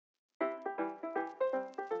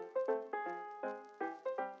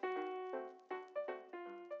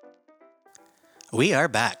We are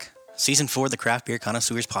back. Season 4 of the Craft Beer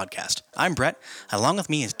Connoisseurs podcast. I'm Brett. Along with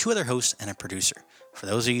me is two other hosts and a producer. For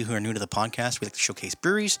those of you who are new to the podcast, we like to showcase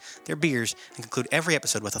breweries, their beers, and conclude every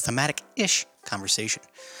episode with a thematic-ish conversation.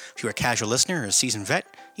 If you're a casual listener or a seasoned vet,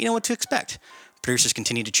 you know what to expect. Producers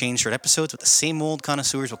continue to change throughout episodes, but the same old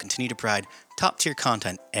connoisseurs will continue to provide top-tier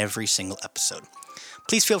content every single episode.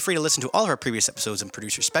 Please feel free to listen to all of our previous episodes and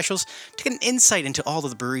producer specials to get an insight into all of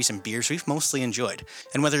the breweries and beers we've mostly enjoyed.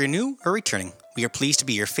 And whether you're new or returning, we are pleased to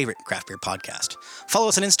be your favorite craft beer podcast. Follow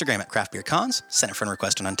us on Instagram at Craft Beer Cons, send a friend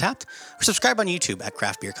request on Untapped, or subscribe on YouTube at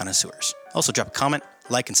Craft Beer Connoisseurs. Also drop a comment,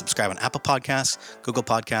 like, and subscribe on Apple Podcasts, Google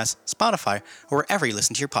Podcasts, Spotify, or wherever you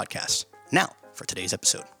listen to your podcasts. Now, for today's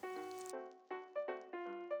episode.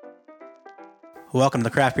 Welcome to the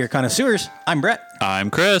Craft Beer Connoisseurs. I'm Brett. I'm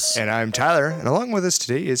Chris. And I'm Tyler. And along with us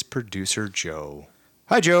today is producer Joe.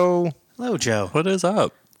 Hi, Joe. Hello, Joe. What is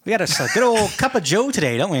up? We got a good old cup of Joe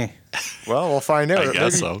today, don't we? Well, we'll find out. I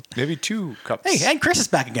guess so. Maybe 2 cups. Hey, and Chris is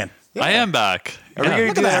back again. Yeah. I am back. Are we going to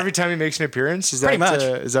Look do at that that. every time he makes an appearance? Is Pretty that much.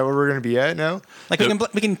 Is that where we're going to be at now? Like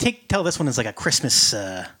we can tell this one is like a Christmas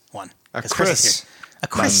one. A 'Cause Chris is Chris. here. A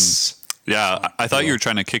Chris. Yeah, I thought you were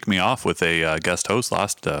trying to kick me off with a guest host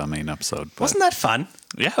last main episode. But Wasn't that fun?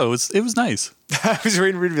 yeah, it was nice. I was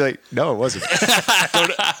waiting for you to be like, no, it wasn't.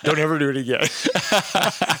 don't ever do it again.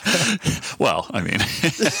 Well, I mean,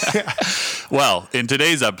 well, in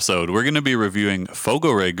today's episode, we're going to be reviewing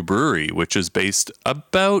Fogorig Brewery, which is based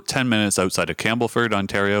about 10 minutes outside of Campbellford,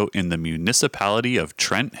 Ontario, in the municipality of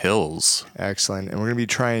Trent Hills. Excellent. And we're going to be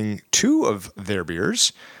trying 2 of their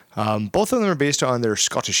beers. Both of them are based on their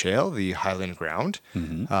Scottish ale, the Highland Ground.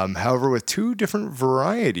 However, with 2 different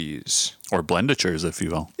varieties, Or blenditures, if you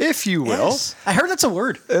will. if you will. Yes. I heard that's a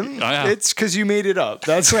word. yeah. It's because you made it up.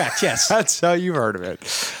 That's Correct, yes. That's how you've heard of it.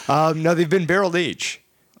 Now, they've been barreled aged.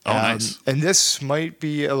 Oh, nice. And this might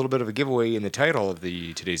be a little bit of a giveaway in the title of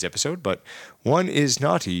today's episode, but one is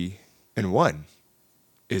naughty and one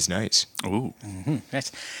is nice. Ooh.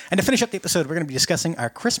 Nice. And to finish up the episode, we're going to be discussing our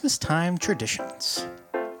Christmas time traditions.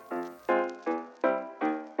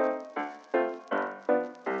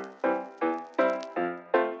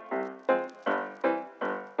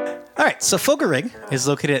 All right, so Fogorig is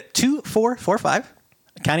located at 2445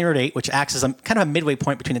 County Road 8, which acts as kind of a midway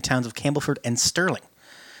point between the towns of Campbellford and Stirling.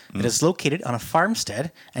 It is located on a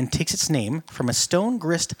farmstead and takes its name from a stone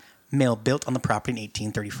grist mill built on the property in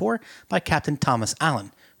 1834 by Captain Thomas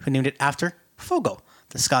Allen, who named it after Fogo,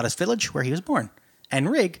 the Scottish village where he was born, and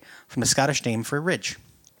Rig from the Scottish name for ridge.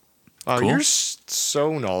 Cool. You're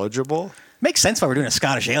so knowledgeable. Makes sense why we're doing a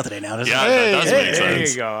Scottish ale today now, doesn't Yeah, it? that does make There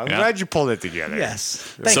sense. you go. I'm Yeah. glad you pulled it together. Yes.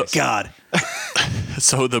 Thank God.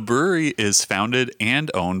 So the brewery is founded and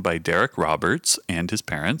owned by Derek Roberts and his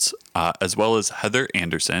parents, as well as Heather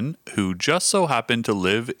Anderson, who just so happened to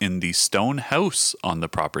live in the stone house on the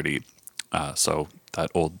property. So that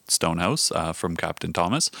old stone house from Captain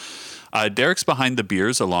Thomas. Derek's behind the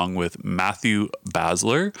beers along with Matthew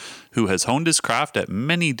Basler, who has honed his craft at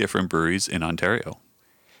many different breweries in Ontario.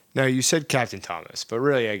 Now, you said Captain Thomas, but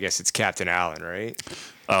really, I guess it's Captain Allen, right?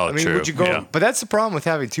 Oh, I mean, true. would you go? Yeah. But that's the problem with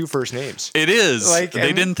having 2 first names. It is. Like, They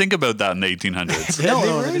and- didn't think about that in the 1800s. They they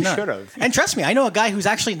really did not. should have. And trust me, I know a guy who's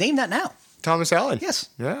actually named that now. Thomas Allen. Yes.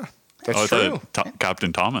 Yeah, that's I true. thought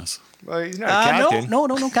Captain Thomas. Well, he's not a captain.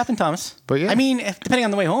 No, Captain Thomas. But yeah. I mean, depending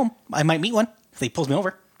on the way home, I might meet one if he pulls me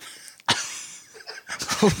over.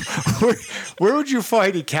 Where would you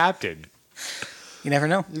find a captain? You never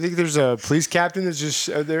know. You think there's a police captain that's just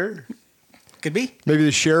out there? Could be. Maybe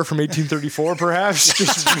the sheriff from 1834, perhaps,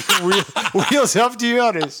 just wheels up to you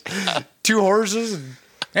on his 2 horses. And,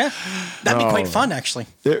 Yeah. That'd be quite Oh. fun, actually.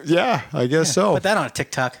 yeah, I guess so. Put that on a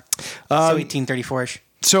TikTok. So 1834-ish.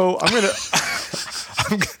 So I'm gonna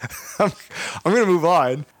I'm gonna move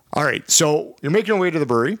on. All right, so you're making your way to the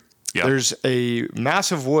brewery. Yep. There's a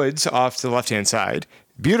massive woods off to the left hand side.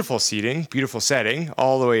 Beautiful seating, beautiful setting,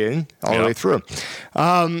 all the way in, all the Yep. way through.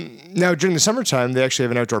 Now during the summertime, they actually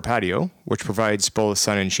have an outdoor patio, which provides both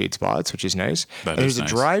sun and shade spots, which is nice. That and is there's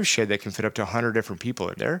nice. a drive shed that can fit up to 100 different people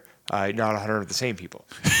in there. Not 100 of the same people.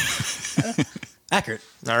 Accurate.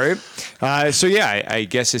 All right. So yeah, I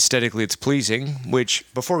guess aesthetically it's pleasing, which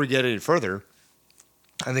before we get any further,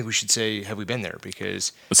 I think we should say, have we been there?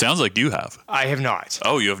 Because It sounds like you have. I have not.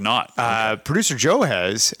 Oh, you have not. Producer Joe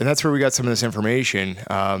has, and that's where we got some of this information.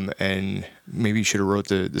 And maybe you should have wrote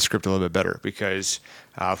the script a little bit better because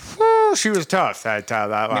she was tough. That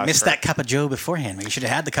last Missed part. that cup of Joe beforehand. We should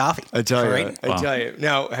have had the coffee. I tell you. Right? I tell you.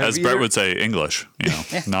 Now, As Brett would say, English. You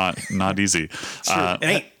know, not easy. It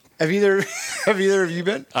ain't. have either of you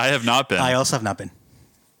been? I have not been. I also have not been.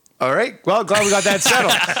 All right. Well, glad we got that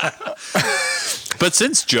settled. But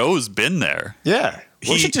since Joe's been there, Yeah.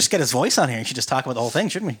 We should just get his voice on here. You should just talk about the whole thing,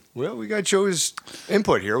 shouldn't we? Well, we got Joe's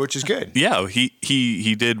input here, which is good. yeah,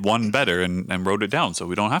 he did one better and wrote it down, so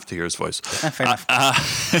we don't have to hear his voice. Fair enough.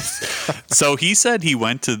 So he said he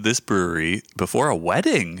went to this brewery before a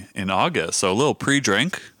wedding in August. So a little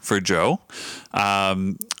pre-drink for Joe.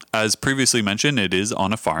 As previously mentioned, it is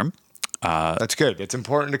on a farm. That's good. It's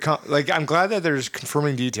important to I'm glad that there's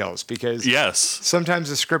confirming details because Yes. sometimes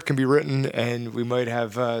the script can be written and we might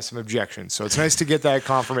have some objections. So it's nice to get that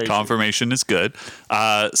confirmation. Confirmation is good.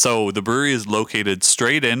 So the brewery is located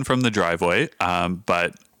straight in from the driveway.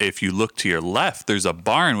 But if you look to your left, there's a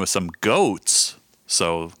barn with some goats.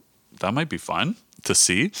 So that might be fun to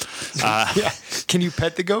see. Yeah. Can you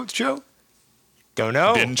pet the goats, Joe? Don't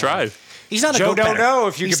know. Didn't try. He's not a Joe goat don't petter. know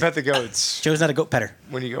if you can pet the goats. Joe's not a goat petter.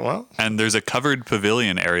 When you go, well, And there's a covered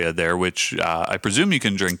pavilion area there, which I presume you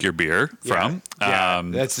can drink your beer from. Yeah,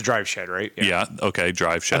 that's the drive shed, right? Yeah. Okay.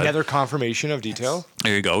 Drive shed. Another confirmation of detail.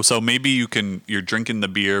 There you go. So maybe you're drinking the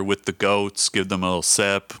beer with the goats, give them a little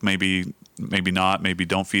sip. Maybe not. Maybe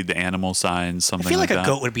don't feed the animal signs. I Something feel like a that.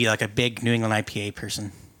 goat would be like a big New England IPA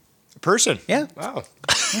person. Person. Yeah. Wow.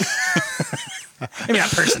 Maybe not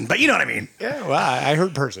person, but you know what I mean. Yeah, wow. I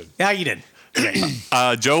heard person. Yeah, you did.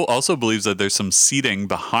 Joe also believes that there's some seating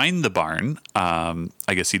behind the barn. I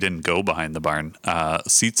guess he didn't go behind the barn.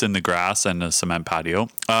 Seats in the grass and a cement patio.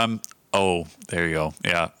 Oh, there you go.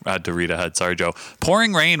 Yeah, I had to read ahead. Sorry, Joe.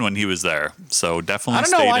 Pouring rain when he was there, so definitely. I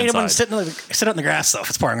don't know stayed why you inside. wouldn't sit out in the grass though if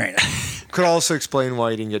it's pouring rain. Could also explain why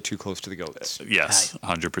you didn't get too close to the goats. Yes,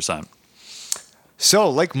 100%. So,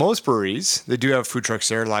 like most breweries, they do have food trucks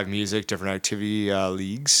there, live music, different activity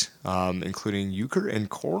leagues, including euchre and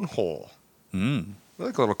cornhole. I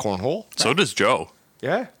like a little cornhole. So does Joe.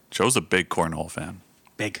 Yeah. Joe's a big cornhole fan.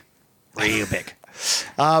 Big, real big.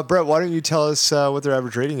 Brett, why don't you tell us what their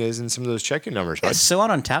average rating is and some of those check-in numbers? Bud? So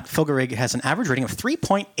on Untapped, Fogorig has an average rating of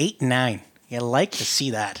 3.89. You like to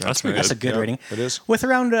see that. That's pretty That's good. a good Yeah, rating. it is. With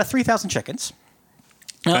around 3,000 check-ins.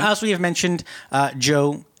 Now, Okay. as we have mentioned,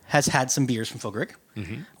 Joe has had some beers from Fogorig.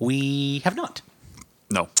 We have not,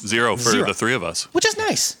 No, zero for Zero. the three of us. which is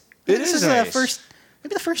nice. It this is is nice.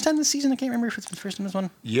 maybe the first time this season. I can't remember if it's the first time this one.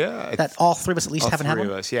 Yeah. That all three of us at least all haven't had three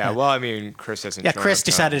one. of us. Yeah. Well, I mean, Chris doesn't. Yeah, show Chris up,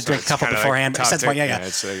 decided to so drink a it's couple kinda beforehand, but tough since to- point, yeah.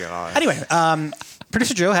 it's, Anyway,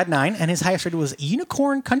 producer Joe had 9, and his highest rated was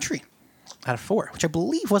Unicorn Country out of 4, which I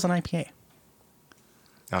believe was an IPA.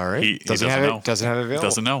 all right. He doesn't doesn't have know. it. Doesn't have it available.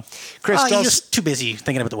 Doesn't know. Chris He does. was too busy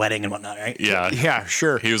thinking about the wedding and whatnot, right? Yeah. Yeah.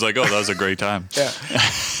 Sure. He was like, "Oh, that was a great time." Yeah.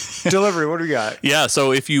 Delivery. What do we got? Yeah,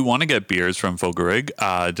 so if you want to get beers from Fogorig,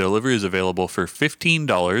 delivery is available for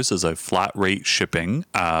 $15 as a flat rate shipping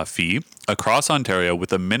fee across Ontario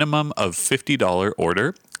with a minimum of $50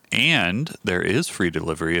 order. And there is free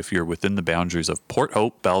delivery if you're within the boundaries of Port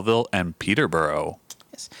Hope, Belleville, and Peterborough.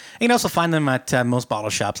 Yes. You can also find them at most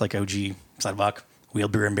bottle shops like OG, Sidewalk, Wheel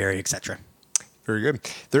Brew and Berry, etc. Very good.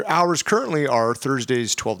 Their hours currently are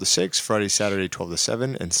Thursdays 12 to 6, Friday, Saturday 12 to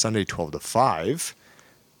 7, and Sunday 12 to 5.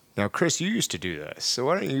 Now, Chris, you used to do this, so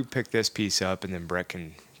why don't you pick this piece up and then Brett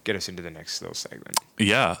can get us into the next little segment.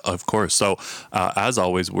 Yeah, of course. So, as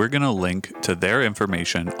always, we're going to link to their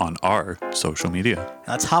information on our social media.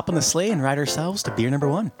 Let's hop on the sleigh and ride ourselves to beer number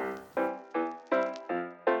 1.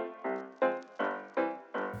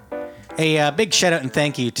 A big shout out and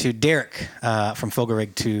thank you to Derek from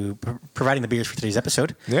Fogorig to providing the beers for today's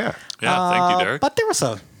episode. Yeah. Yeah, thank you, Derek. But there was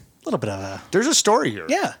a little bit of a... There's a story here.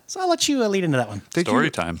 Yeah, so I'll let you lead into that one. Thank Story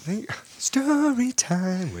you. time. Story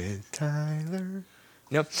time with Tyler.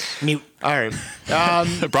 Nope. Mute. All right.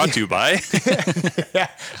 Brought to you by.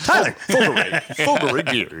 Tyler.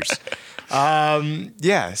 Fogorig beers.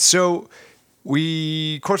 Yeah. So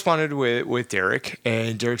we corresponded with Derek,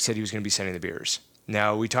 and Derek said he was going to be sending the beers.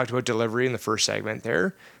 Now, we talked about delivery in the first segment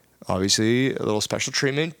there. Obviously, a little special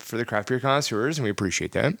treatment for the craft beer connoisseurs, and we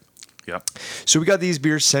appreciate that. Yep. So we got these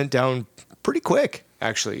beers sent down pretty quick,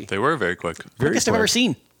 actually. They were very quick. Very Quickest I've ever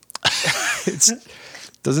seen. It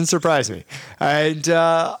doesn't surprise me. And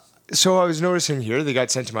so I was noticing here, they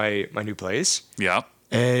got sent to my new place. Yeah.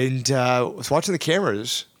 And was watching the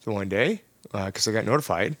cameras the one day because I got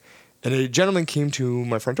notified. And a gentleman came to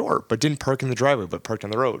my front door, but didn't park in the driveway, but parked on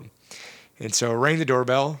the road. And so I rang the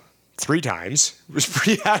doorbell 3 times. Was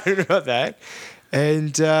pretty adamant about that.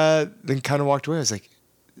 And then kind of walked away. I was like,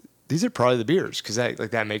 these are probably the beers because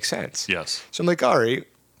that makes sense. Yes. So I'm like, all right,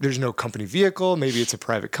 there's no company vehicle. Maybe it's a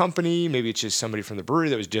private company. Maybe it's just somebody from the brewery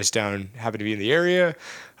that was just down, happened to be in the area.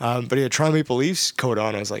 But he had Toronto Maple Leafs coat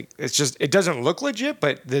on. I was like, it doesn't look legit,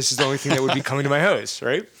 but this is the only thing that would be coming to my house,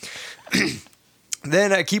 right?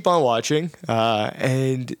 Then I keep on watching,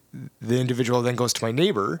 and the individual then goes to my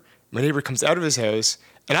neighbor my neighbor comes out of his house,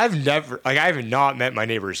 and I have not met my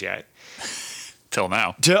neighbors yet. Till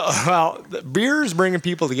now. Well, beer is bringing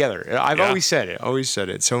people together. I've Yeah. always said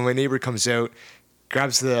it. So my neighbor comes out,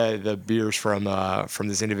 grabs the beers from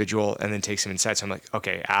this individual, and then takes them inside. So I'm like,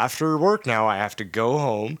 okay, after work now, I have to go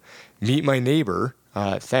home, meet my neighbor.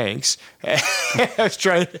 Thanks. I was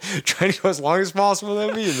trying to go as long as possible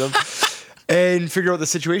without meeting them. And figure out what the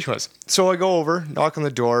situation was. So I go over, knock on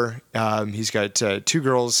the door. He's got 2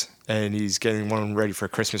 girls, and he's getting one ready for a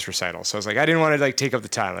Christmas recital. So I was like, I didn't want to like take up the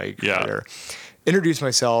time. Introduce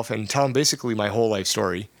myself and tell him basically my whole life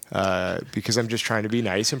story. Because I'm just trying to be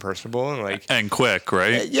nice and personable and quick,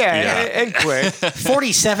 right? And quick.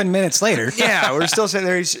 47 minutes later. Yeah, we're still sitting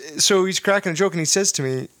there. He's cracking a joke, and he says to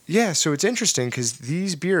me, "Yeah, so it's interesting because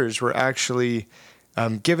these beers were actually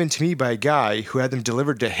given to me by a guy who had them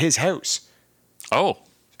delivered to his house." Oh.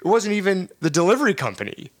 It wasn't even the delivery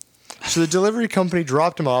company. So the delivery company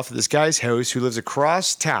dropped him off at this guy's house who lives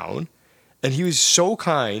across town, and he was so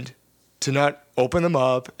kind to not open them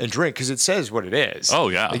up and drink because it says what it is. Oh,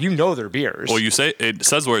 yeah. Like, they're beers. Well, it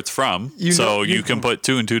says where it's from, you can put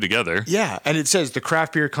 2 and 2 together. Yeah, and it says the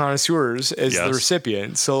craft beer connoisseurs as the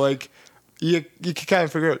recipient. So like you can kind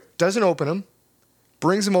of figure out. Doesn't open them,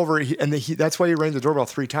 brings them over, and that's why he rang the doorbell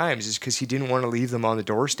 3 times is because he didn't want to leave them on the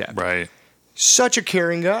doorstep. Right. Such a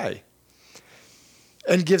caring guy.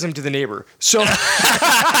 And gives them to the neighbor. So he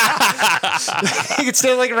could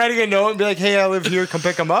stay like writing a note and be like, "Hey, I live here. Come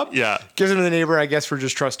pick them up." Yeah. Gives them to the neighbor. I guess we're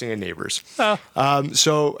just trusting in neighbors.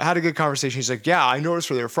 So had a good conversation. He's like, "Yeah, I noticed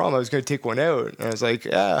where they're from. I was going to take one out." And I was like,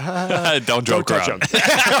 Don't joke touch around.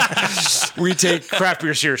 them. We take craft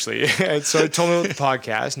beer seriously. And so I told him about the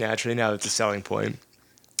podcast. Naturally, now that's a selling point.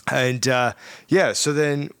 And so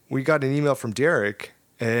then we got an email from Derek.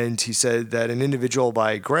 And he said that an individual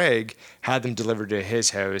by Greg had them delivered to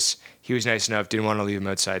his house. He was nice enough, didn't want to leave them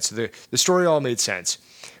outside. So the story all made sense.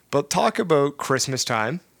 But talk about Christmas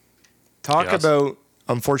time. Talk about,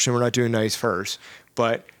 unfortunately, we're not doing nice first.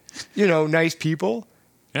 But, nice people.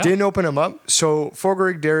 Yeah. Didn't open them up. So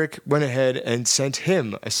Fogorig Derek went ahead and sent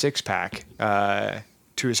him a 6-pack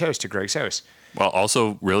to his house, to Greg's house. Well,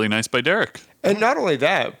 also really nice by Derek. And not only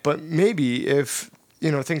that, but maybe if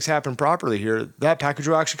things happen properly here, that package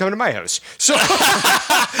will actually come to my house. So,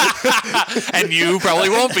 and you probably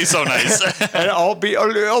won't be so nice. And I'll be a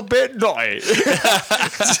little bit naughty.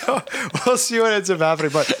 So we'll see what ends up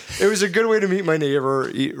happening. But it was a good way to meet my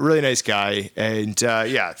neighbor. Really nice guy. And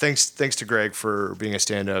thanks to Greg for being a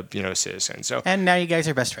stand-up, citizen. So. And now you guys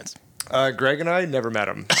are best friends. Greg and I never met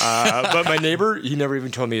him. But my neighbor, he never even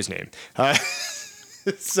told me his name.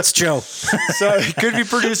 It's Joe. So it could be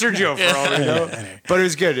producer Joe for all we know. But it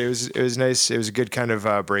was good. It was nice. It was a good kind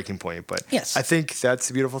of breaking point. But yes. I think that's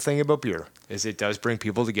the beautiful thing about beer is it does bring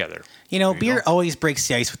people together. Beer always breaks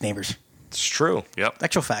the ice with neighbors. It's true. Yep.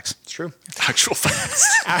 Actual facts. It's true. Actual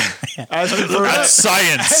facts. That's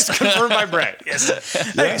science. As confirmed by Brett.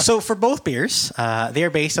 Yes. Okay, so for both beers, they are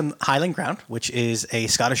based on Highland Ground, which is a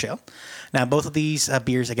Scottish ale. Now, both of these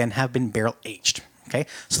beers, again, have been barrel aged. Okay,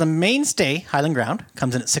 so the mainstay Highland Ground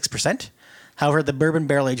comes in at 6%. However, the bourbon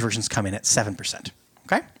barrel aged versions come in at 7%.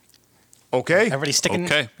 Okay? Okay. Everybody sticking?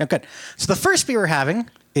 Okay. Oh, good. So the first beer we're having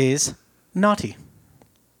is Naughty.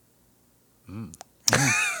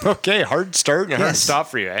 Okay, hard start and hard stop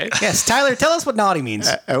for you, eh? Yes, Tyler, tell us what Naughty means.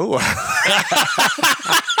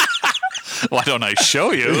 Why don't I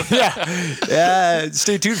show you?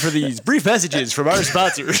 Stay tuned for these brief messages from our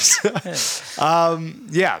sponsors.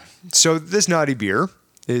 So this naughty beer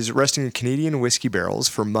is resting in Canadian whiskey barrels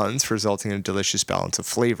for months, resulting in a delicious balance of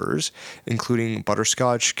flavors, including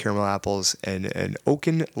butterscotch, caramel apples, and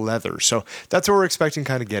oaken leather. So that's what we're expecting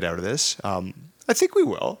kind of get out of this. I think we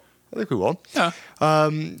will. Yeah.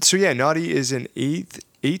 Naughty is an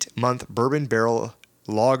 8-month bourbon barrel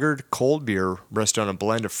lagered cold beer rested on a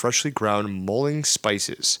blend of freshly ground mulling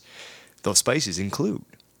spices. Those spices include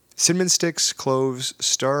cinnamon sticks, cloves,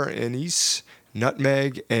 star anise,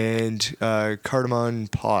 nutmeg, and cardamom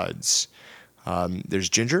pods. There's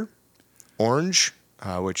ginger, orange,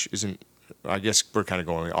 which isn't, I guess we're kind of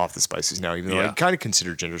going off the spices now, even though I kind of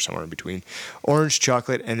consider ginger somewhere in between. Orange,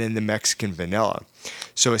 chocolate, and then the Mexican vanilla.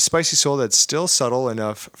 So a spicy soul that's still subtle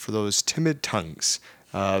enough for those timid tongues.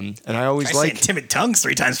 And I always like timid tongues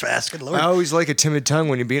 3 times fast. Good Lord. I always like a timid tongue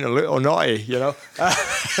when you're being a little naughty,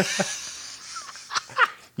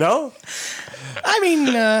 No? I mean,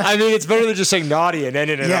 it's better than just saying naughty and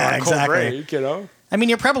ending it on a cold break, I mean,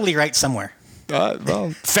 you're probably right somewhere.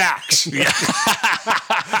 Facts.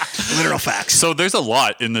 Literal facts. So there's a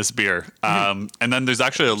lot in this beer. And then there's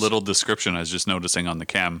actually a little description I was just noticing on the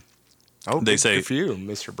can. Oh, They say, good for you,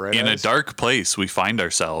 Mr. Bright in a Eyes. dark place we find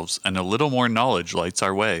ourselves, and a little more knowledge lights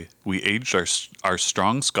our way. We aged our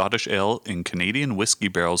strong Scottish ale in Canadian whiskey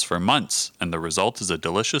barrels for months, and the result is a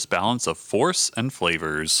delicious balance of force and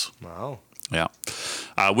flavors. Wow. Yeah.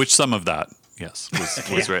 Which some of that, yes, was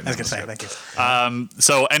written. I was in going the to say, script. thank you.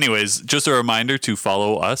 So anyways, just a reminder to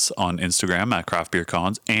follow us on Instagram at Craft Beer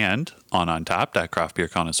Cons and on Untapped at Craft Beer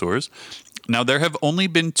Connoisseurs. Now, there have only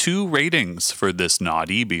been 2 ratings for this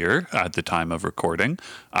naughty beer at the time of recording.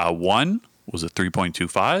 One was a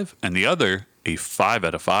 3.25 and the other a 5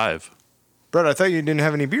 out of 5. Brett, I thought you didn't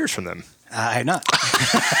have any beers from them. I have not.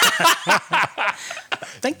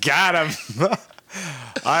 Got him.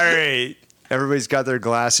 All right. Everybody's got their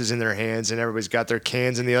glasses in their hands and everybody's got their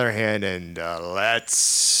cans in the other hand. And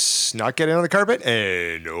let's not get in on the carpet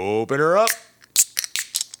and open her up.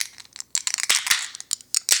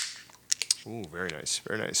 Ooh, very nice.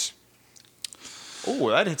 Very nice. Oh,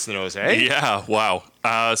 that hits the nose, eh? Yeah, wow.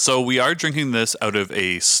 So we are drinking this out of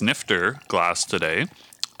a snifter glass today.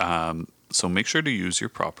 So make sure to use your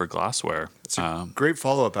proper glassware. It's a great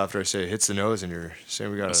follow-up after I say it hits the nose and you're saying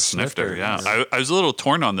we got a snifter. Yeah. I was a little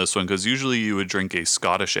torn on this one because usually you would drink a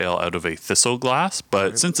Scottish ale out of a thistle glass,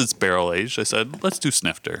 but since it's barrel aged, I said, let's do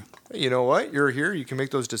snifter. You know what? You're here. You can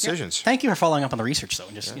make those decisions. Thank you for following up on the research, though.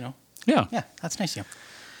 And just, Yeah. yeah, that's nice of you.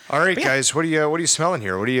 All right, yeah. guys. What are you smelling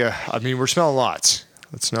here? I mean, we're smelling lots.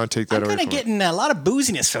 Let's not take that I'm away kind from of it. getting a lot of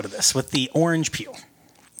booziness out of this with the orange peel.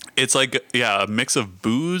 It's like, a mix of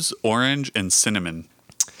booze, orange, and cinnamon.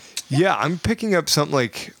 Yeah, I'm picking up something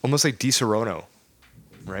like almost like Di Serono,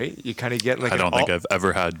 right? You kind of get like I don't think I've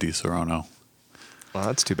ever had Di Serono. Well,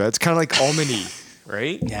 that's too bad. It's kind of like almondy,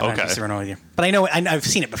 right? Yeah, I'm Okay. not with you. But I know I've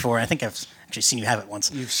seen it before. I think I've actually seen you have it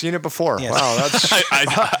once. You've seen it before. Yes. Wow, that's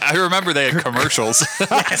I remember they had commercials.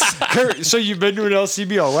 so you've been to an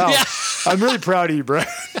LCBO. Wow, Yeah. I'm really proud of you, Brett.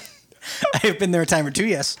 I've been there a time or two,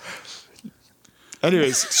 yes.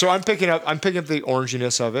 Anyways, so I'm picking up the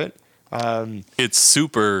oranginess of it. It's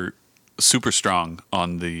super, super strong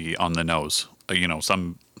on the nose.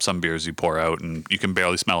 Some beers you pour out and you can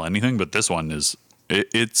barely smell anything, but this one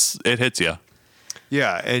it hits you.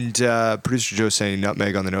 Yeah, and producer Joe saying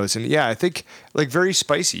nutmeg on the nose, and yeah, I think like very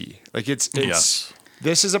spicy. Like it's Yes.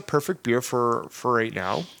 This is a perfect beer for right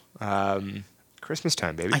now. Christmas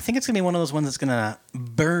time, baby. I think it's gonna be one of those ones that's gonna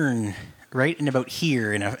burn right in about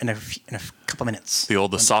here in a couple minutes. The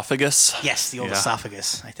old esophagus. Yes, the old Yeah.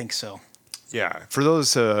 esophagus. I think so. Yeah, for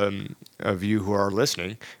those of you who are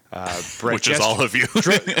listening, Brett Which is all of you.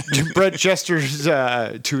 Brett gestures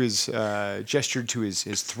gestured to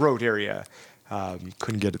his throat area.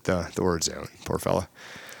 Couldn't get the words out. Poor fella.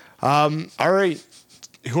 All right,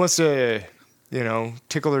 who wants to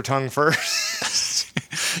tickle their tongue first?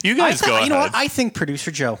 You guys go ahead. You know what? I think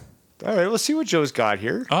producer Joe. All right, let's see what Joe's got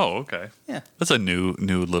here. Oh, okay. Yeah. That's a new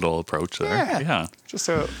little approach there. Yeah. Just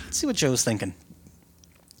Let's see what Joe's thinking.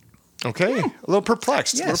 okay, a little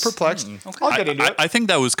perplexed. Yes. A little perplexed. Okay. I'll get into it. I think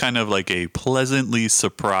that was kind of like a pleasantly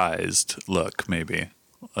surprised look, maybe.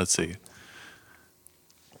 Let's see.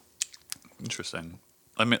 Interesting.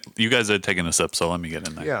 You guys had taken a sip, so let me get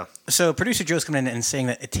in there. Yeah. So producer Joe's coming in and saying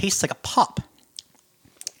that it tastes like a pop.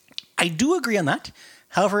 I do agree on that.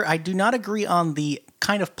 However, I do not agree on the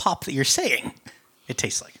kind of pop that you're saying it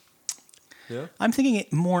tastes like. Yeah. I'm thinking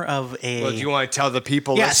it more of a. Well, do you want to tell the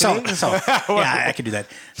people yeah, listening? yeah, I could do that.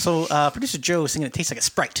 So producer Joe is saying it tastes like a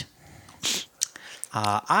Sprite.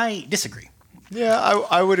 I disagree. Yeah,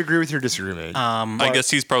 I would agree with your disagreement. I guess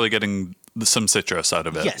he's probably getting some citrus out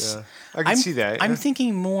of it. Yes. Yeah. I can see that, I'm yeah.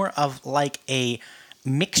 thinking more of like a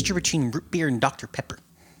mixture between root beer and Dr. Pepper.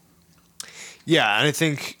 Yeah, and I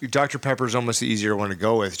think Dr. Pepper is almost the easier one to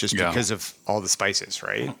go with just Yeah. because of all the spices,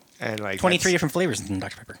 right? And like 23 different flavors in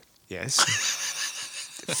Dr. Pepper. Yes.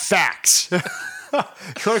 Facts. You want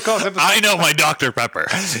to call this episode? I know my Dr. Pepper.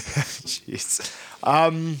 Jeez.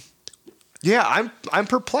 Yeah, I'm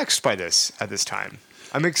perplexed by this at this time.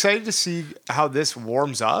 I'm excited to see how this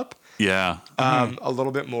warms up Yeah. a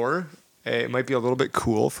little bit more. It might be a little bit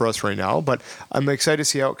cool for us right now, but I'm excited to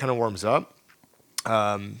see how it kind of warms up.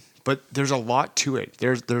 But there's a lot to it.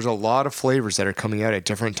 There's a lot of flavors that are coming out at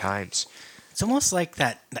different times. It's almost like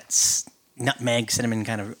that nutmeg, cinnamon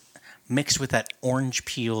kind of mixed with that orange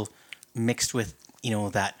peel, mixed with,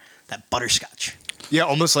 that butterscotch. Yeah,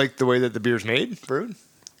 almost like the way that the beer's made, brewed.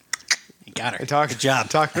 You got her. Good job.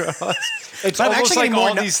 Talking about us. It's But I'm almost actually like getting more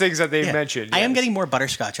all these things that they've Yeah. mentioned. I am yes. getting more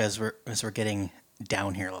butterscotch as we're getting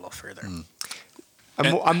down here a little further.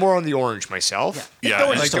 I'm more on the orange myself. Yeah, The orange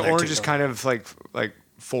and is Like still the there, orange too, is though. kind of like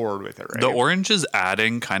forward with it, right? The orange is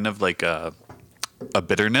adding kind of like a a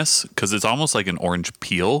bitterness because it's almost like an orange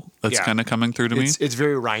peel that's Yeah. kind of coming through to me. It's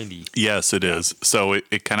very rindy. Yes, it is. So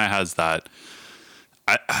it kind of has that.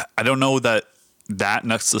 I don't know that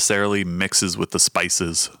necessarily mixes with the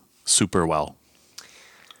spices super well.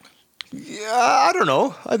 Yeah, I don't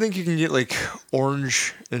know. I think you can get like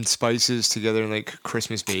orange and spices together in like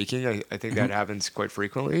Christmas baking. I think that happens quite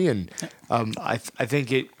frequently, and I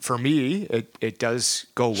think for me it does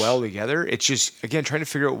go well together. It's just again trying to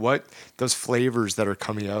figure out what those flavors that are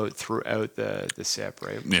coming out throughout the sip,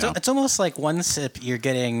 right? Yeah. So it's almost like one sip you're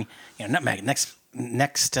getting, nutmeg. Next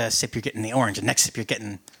sip you're getting the orange, and next sip you're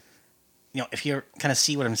getting, if you kind of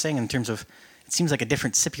see what I'm saying in terms of, it seems like a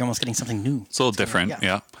different sip. You're almost getting something new. It's a little different,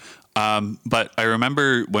 yeah. But I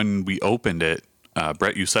remember when we opened it,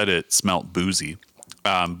 Brett, you said it smelt boozy,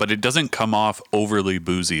 but it doesn't come off overly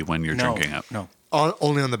boozy when you're drinking it. No.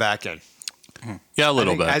 Only on the back end. Yeah, a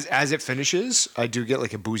little bit. As it finishes, I do get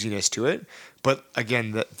like a booziness to it, but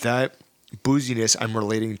again, that booziness I'm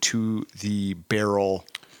relating to the barrel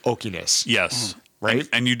oakiness. Yes. Right?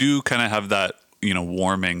 And you do kind of have that,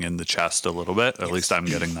 warming in the chest a little bit. At least I'm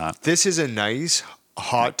getting that. This is a nice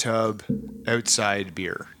hot tub outside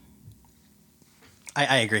beer.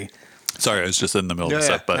 I agree. Sorry, I was just in the middle of the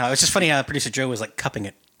Yeah. set, but No, it's just funny how producer Joe was like cupping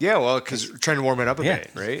it. Yeah, well, because trying to warm it up a Yeah.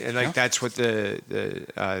 bit, right? And like that's what the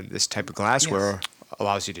this type of glassware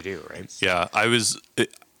allows you to do, right? yeah,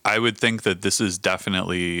 I would think that this is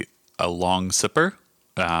definitely a long sipper.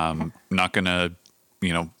 Not gonna,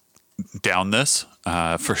 down this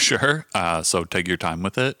for sure. So take your time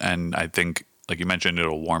with it, and I think, like you mentioned,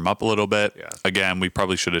 it'll warm up a little bit. Yeah. Again, we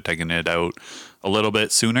probably should have taken it out a little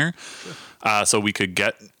bit sooner, so we could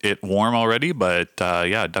get it warm already. But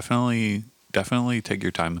yeah, definitely take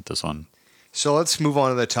your time with this one. So let's move on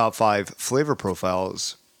to the top 5 flavor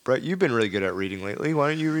profiles. Brett, you've been really good at reading lately. Why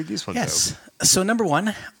don't you read these ones Yes. out? So number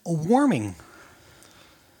 1, warming.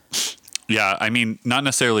 Yeah, I mean, not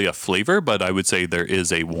necessarily a flavor, but I would say there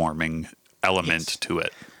is a warming element to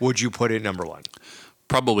it. Would you put it number 1?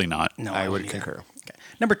 Probably not. No, I would wouldn't either. concur. Okay.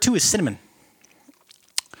 Number 2 is cinnamon.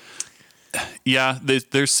 Yeah,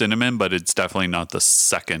 there's cinnamon, but it's definitely not the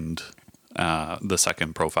second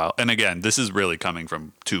profile. And again, this is really coming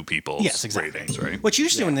from 2 people's Yes, exactly. ratings, right? Which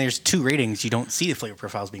usually when there's 2 ratings, you don't see the flavor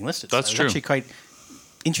profiles being listed. That's so I true. was actually quite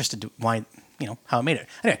interested to why, how I made it.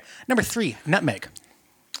 Anyway, number 3, nutmeg.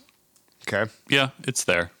 Okay. Yeah, it's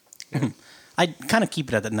there. I'd kind of keep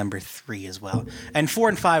it at the number 3 as well. And 4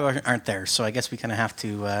 and 5 aren't there, so I guess we kind of have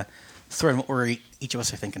to throw in what each of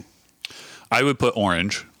us are thinking. I would put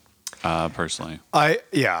orange, personally. I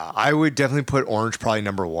would definitely put orange probably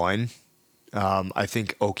number 1. I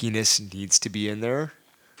think oakiness needs to be in there.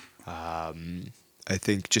 I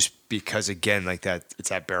think just because again, like that, it's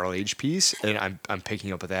that barrel aged piece, and I'm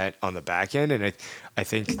picking up with that on the back end, and I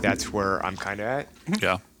think that's where I'm kind of at.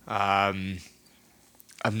 Yeah.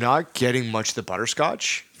 I'm not getting much of the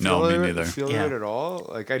butterscotch. No, me feel neither. Feel Yeah. it at all?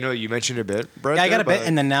 Like I know you mentioned a bit, Brett. Yeah, I got there, a bit, but-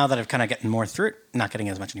 and then now that I've kind of gotten more through it, not getting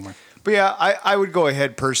as much anymore. But yeah, I would go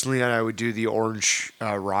ahead personally, and I would do the orange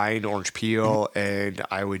rind, orange peel, and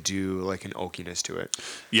I would do like an oakiness to it.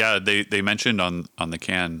 Yeah, they mentioned on the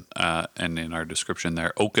can and in our description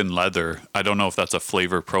there, oak and leather. I don't know if that's a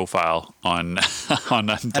flavor profile on on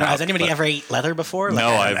I don't know, has anybody ever ate leather before?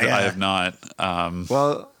 No, Like, I have not.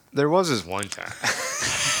 Well, there was this one time.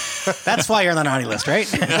 That's why you're on the naughty list, right?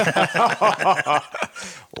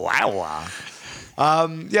 Wow.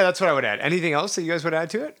 Yeah, that's what I would add. Anything else that you guys would add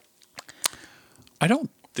to it? I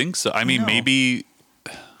don't think so. I mean, No. maybe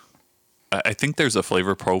I think there's a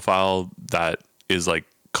flavor profile that is like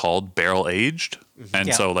called barrel aged, and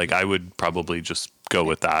Yeah. so like I would probably just go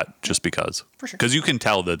with that just because. For sure. Because you can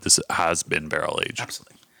tell that this has been barrel aged.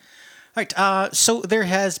 Absolutely. All right. So there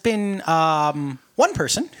has been one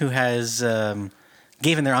person who has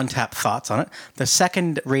given their untapped thoughts on it. The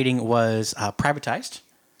second rating was privatized.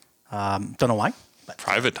 Don't know why. But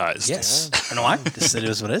Privatized. yes. Don't know why. This it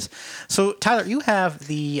is what it is. So Tyler, you have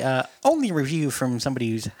the only review from somebody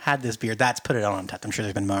who's had this beer that's put it on Untapped. I'm sure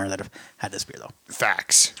there's been more that have had this beer though.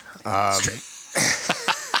 Facts.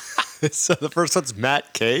 So the first one's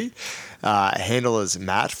Matt K. Handle is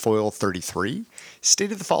Matt Foil 33.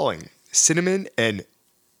 Stated the following: cinnamon and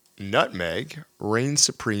nutmeg reign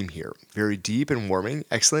supreme here. Very deep and warming,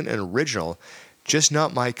 excellent and original. Just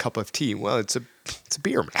not my cup of tea. Well, it's a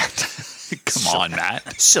beer, Matt. Come on,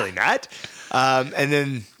 Matt. Silly Matt. And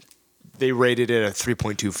then they rated it a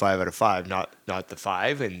 3.25 out of 5, not the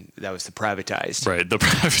 5, and that was the privatized. Right, the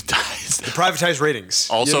privatized. The privatized ratings.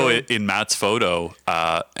 Also, You know? in Matt's photo,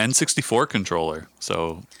 N64 controller.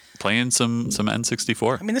 So playing some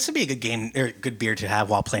N64. I mean, this would be a good game or good beer to have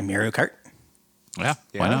while playing Mario Kart. Yeah,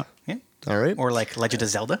 Yeah. why not? Yeah. All right. Or like Legend of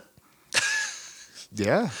Zelda.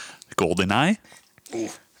 Yeah. GoldenEye.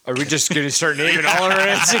 Are we just going to start naming all our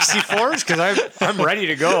N64s? Because I'm ready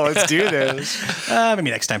to go. Let's do this. Maybe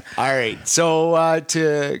next time. All right. So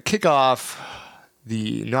to kick off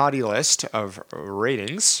the naughty list of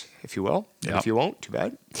ratings, if you will, and Yep. if you won't, too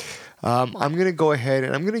bad. I'm going to go ahead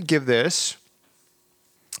and I'm going to give this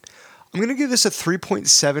a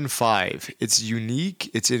 3.75. It's unique.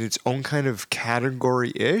 It's in its own kind of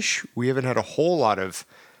category-ish. We haven't had a whole lot of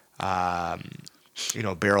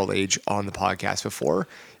barrel age on the podcast before.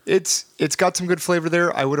 It's got some good flavor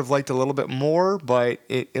there. I would have liked a little bit more, but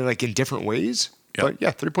in different ways. Yep. But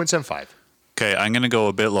yeah, 3.75. Okay, I'm going to go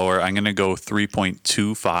a bit lower. I'm going to go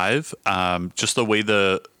 3.25. Just the way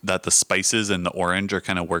that the spices and the orange are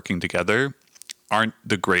kind of working together aren't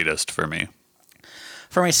the greatest for me.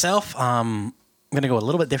 For myself, I'm going to go a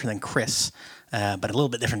little bit different than Chris, but a little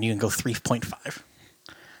bit different. You can go 3.5.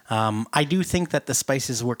 I do think that the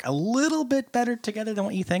spices work a little bit better together than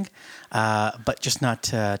what you think, but just not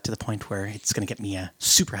to the point where it's going to get me a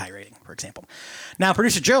super high rating, for example. Now,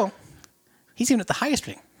 producer Joe, he's giving it the highest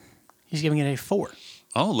rating. He's giving it a 4.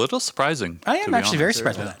 Oh, a little surprising. I am actually very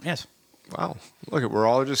surprised by that, yes. Wow. Look, we're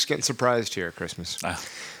all just getting surprised here at Christmas. Ah.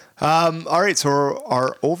 All right, so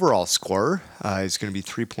our overall score is going to be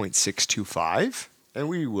 3.625, and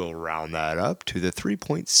we will round that up to the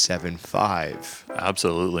 3.75.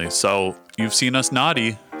 Absolutely. So you've seen us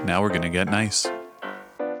naughty. Now we're going to get nice.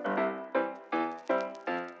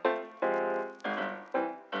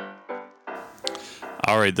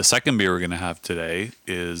 All right, the second beer we're going to have today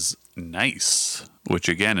is Nice, which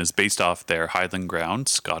again is based off their Highland Ground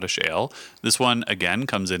Scottish Ale. This one again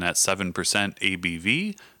comes in at 7%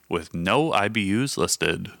 ABV with no IBUs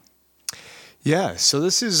listed. Yeah, so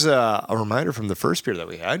this is a reminder from the first beer that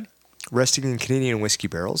we had. Resting in Canadian whiskey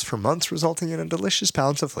barrels for months, resulting in a delicious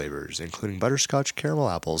balance of flavors, including butterscotch, caramel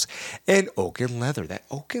apples, and oaken leather. That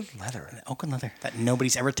oaken leather. The oaken leather that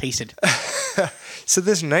nobody's ever tasted. So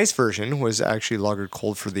this nice version was actually lagered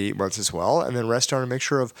cold for the 8 months as well, and then rested on a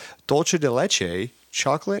mixture of dulce de leche,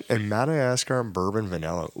 chocolate, and Madagascar bourbon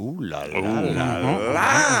vanilla. Ooh la la la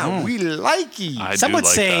la. We like it. Some do would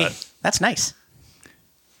like say that. that's nice.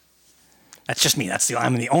 That's just me.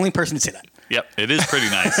 I'm the only person to say that. Yep, it is pretty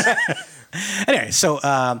nice. Anyway,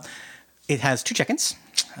 so it has 2 chickens.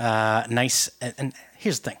 Nice. And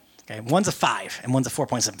here's the thing. Okay, one's a 5 and one's a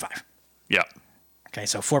 4.75. Yep. Okay,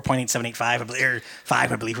 so 4.875 or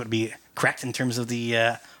 5, I believe, would be correct in terms of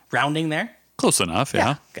the rounding there. Close enough,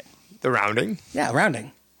 yeah. Okay. The rounding. Yeah,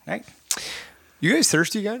 rounding. Right. You guys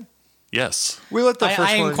thirsty again? Yes. We let the I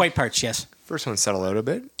first am one, quite parched, yes. first one settle out a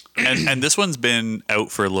bit. And this one's been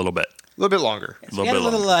out for a little bit. A little bit longer. We had a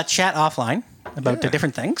little chat offline about the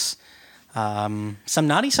different things. Some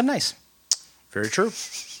naughty, some nice. Very true.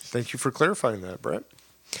 Thank you for clarifying that, Brett.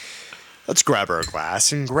 Let's grab our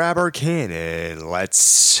glass and grab our can and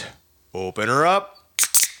let's open her up.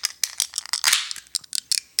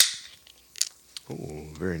 Oh,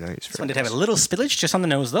 very nice. This one did have a little spillage just on the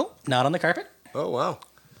nose, though, not on the carpet. Oh, wow.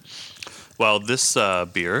 Well, this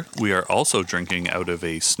beer, we are also drinking out of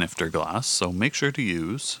a snifter glass, so make sure to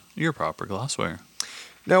use your proper glassware.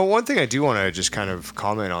 Now, one thing I do want to just kind of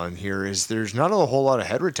comment on here is there's not a whole lot of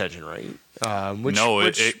head retention, right? Which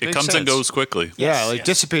it makes comes and sense. goes quickly. Yeah, Yes.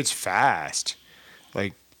 dissipates fast.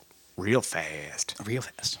 Like, real fast. Real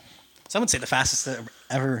fast. Some would say the fastest that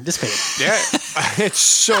ever dissipated. Yeah, it's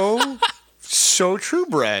so true,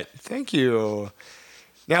 Brett. Thank you.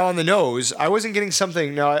 Now on the nose, I wasn't getting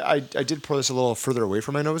something. Now I did pour this a little further away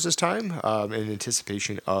from my nose this time, in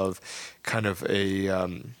anticipation of kind of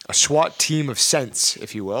a SWAT team of scents,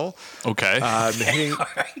 if you will, Okay. hitting, All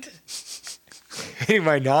right. hitting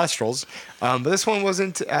my nostrils. But this one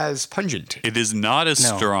wasn't as pungent It is not as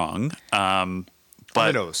No. strong, on the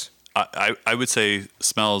but nose. I would say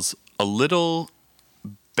smells a little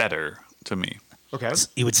better to me. Okay.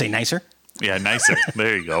 You would say nicer? Yeah, nicer.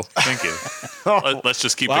 There you go. Thank you. Let's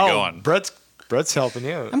just keep Wow, it going. Brett's helping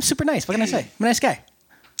you out. I'm super nice. What can I say? I'm a nice guy.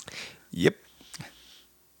 Yep.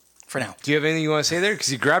 For now. Do you have anything you want to say there?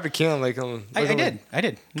 Because you grabbed a can like. I did.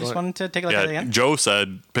 I just wanted to take a look at it Yeah, again. Joe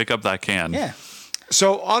said pick up that can. Yeah.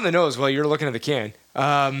 So on the nose, while you're looking at the can,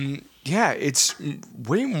 yeah, it's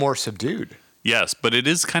way more subdued. Yes, but it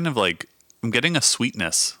is kind of like I'm getting a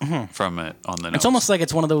sweetness from it on the nose. It's almost like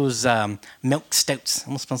it's one of those milk stouts.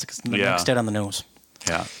 Almost smells like it's the Yeah. milk stout on the nose.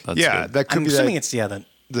 Yeah, that's Yeah, good. that could I'm be assuming that, it's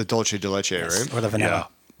the dulce de leche, right? or the vanilla.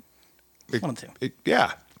 It- One of the two.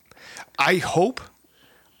 yeah. I hope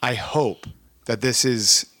that this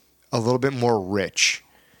is a little bit more rich.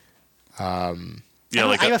 Yeah,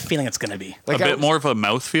 I have a feeling it's going to be. a bit more of a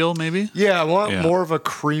mouthfeel, maybe. Yeah, I want more of a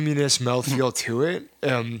creaminess mouthfeel to it.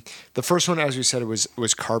 The first one, as we said,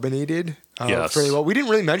 was carbonated Yes. fairly well. We didn't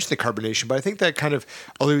really mention the carbonation, but I think that kind of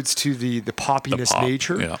alludes to the poppiness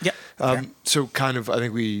nature. Yeah. Yep. So kind of, I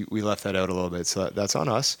think we left that out a little bit. So that's on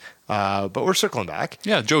us. But we're circling back.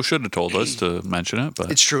 Yeah, Joe should have told us to mention it, but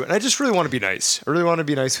It's true. And I just really want to be nice. I really want to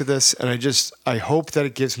be nice with this. And I hope that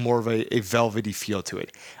it gives more of a velvety feel to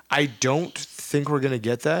it. I don't think we're going to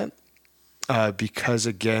get that because,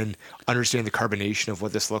 again, understand the carbonation of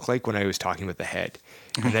what this looked like when I was talking about the head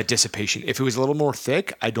and that dissipation. If it was a little more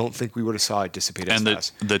thick, I don't think we would have saw it dissipate as and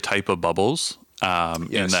fast. the type of bubbles in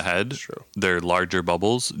the head, that's true. they're larger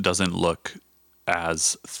bubbles, doesn't look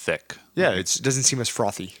as thick. Yeah, it doesn't seem as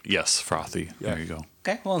frothy. Yes, frothy. Yeah. There you go.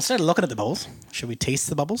 Okay. Well, instead of looking at the bubbles, should we taste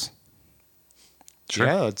the bubbles? Sure.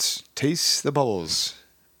 Yeah, let's taste the bubbles.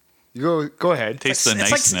 You go ahead. Taste the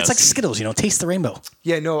It's niceness. like Skittles, taste the rainbow.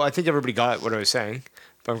 Yeah, no, I think everybody got what I was saying,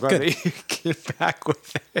 but I'm glad Good. that you came back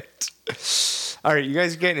with it. All right, you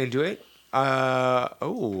guys getting into it? Wow,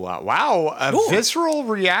 a Ooh. visceral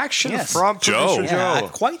reaction Yes. from Joe. Producer Yeah, Joe.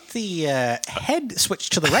 quite the head switch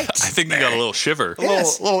to the right. I think you got a little shiver. A little,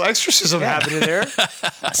 Yes. little exorcism happening there.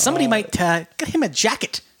 Somebody might get him a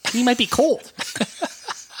jacket. He might be cold.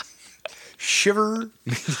 Shiver.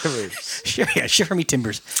 Shiver me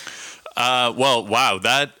timbers. Well, wow,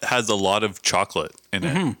 that has a lot of chocolate in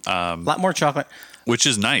it, A lot more chocolate. which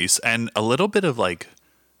is nice, and a little bit of like.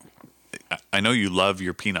 I know you love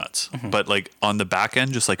your peanuts, but like on the back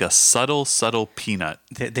end, just like a subtle peanut.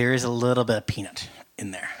 There is a little bit of peanut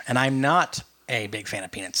in there. And I'm not a big fan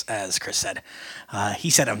of peanuts, as Chris said. He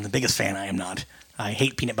said I'm the biggest fan. I am not. I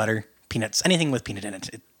hate peanut butter, peanuts, anything with peanut in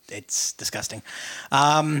it. It's disgusting.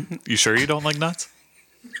 You sure you don't like nuts?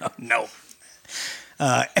 No.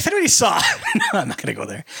 If anybody saw, no, I'm not going to go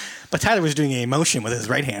there. But Tyler was doing a motion with his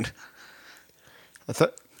right hand. I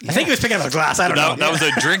thought. I think he was picking up a glass. I don't know. That was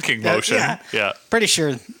a drinking motion. Yeah. Pretty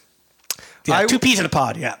sure. Yeah, 2 peas in a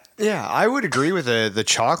pod. Yeah. Yeah, I would agree with the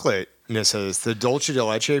chocolateness of this. The dulce de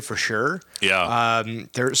leche for sure. Yeah.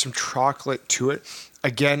 There's some chocolate to it.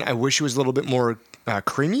 Again, I wish it was a little bit more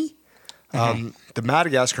creamy. The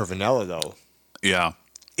Madagascar vanilla, though, Yeah.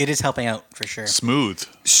 It is helping out for sure. Smooth.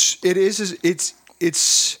 it is. It's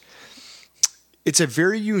a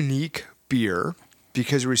very unique beer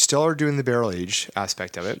because we still are doing the barrel age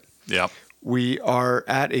aspect of it. Yeah. We are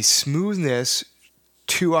at a smoothness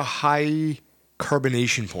to a high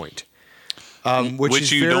carbonation point, which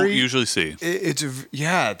is you very, don't usually see.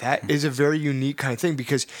 That is a very unique kind of thing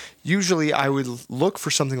because usually I would look for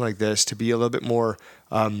something like this to be a little bit more,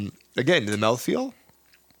 again, the mouthfeel.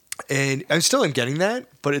 And I still am getting that,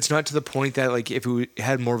 but it's not to the point that like if it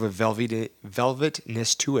had more of a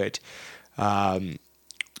velvetness to it.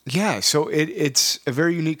 So it's a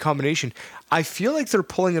very unique combination. I feel like they're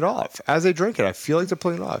pulling it off as I drink it. I feel like they're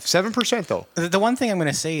pulling it off. 7% though. The one thing I'm going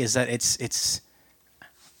to say is that it's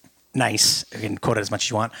nice. You can quote it as much as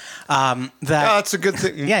you want. That's a good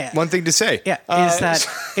thing. Yeah. One thing to say. Yeah, is that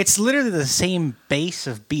it's literally the same base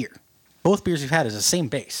of beer. Both beers we've had is the same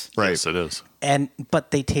base. Right. Yes, it is.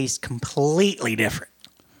 But they taste completely different.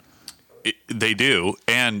 They do,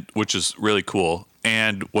 and which is really cool.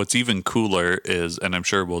 And what's even cooler is, and I'm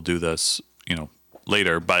sure we'll do this,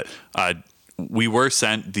 later, but we were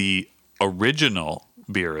sent the original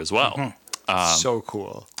beer as well. So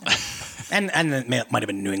cool. And it might have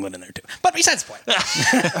been New England in there too. But besides the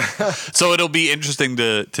point. So it'll be interesting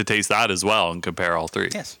to taste that as well and compare all three.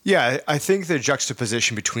 Yes. Yeah, I think the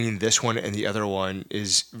juxtaposition between this one and the other one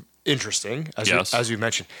is interesting, as we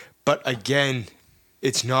mentioned. But again,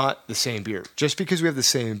 it's not the same beer. Just because we have the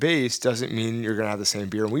same base doesn't mean you're going to have the same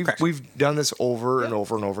beer. And we've done this over and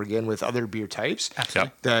over and over again with other beer types.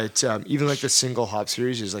 Absolutely. That even like the single hop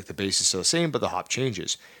series is like the base is still the same, but the hop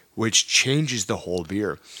changes, which changes the whole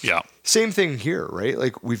beer. Yeah. Same thing here, right?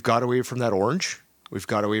 Like we've got away from that orange. We've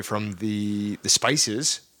got away from the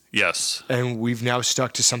spices. Yes. And we've now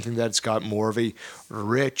stuck to something that's got more of a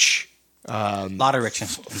rich A lot of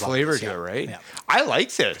richness. flavor to it, right? Yeah. I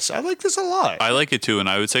like this. I like this a lot. I like it too, and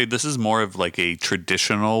I would say this is more of like a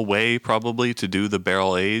traditional way probably to do the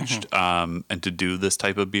barrel aged and to do this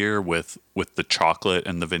type of beer with the chocolate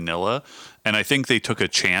and the vanilla. And I think they took a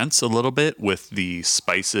chance a little bit with the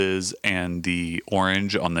spices and the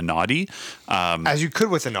orange on the naughty. As you could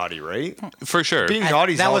with a naughty, right? For sure. Being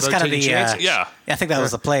naughty is that all was about kind of taking the chances. Yeah. I think that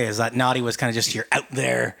was the play. Is that naughty was kind of just you're out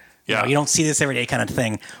there. Yeah. You don't see this every day kind of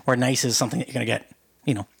thing. Where nice is something that you're gonna get.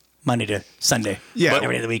 Monday to Sunday. Yeah. every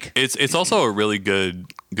day of the week. It's also a really good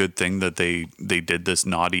thing that they did this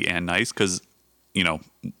naughty and nice because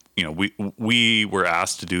we were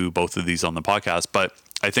asked to do both of these on the podcast, but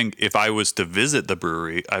I think if I was to visit the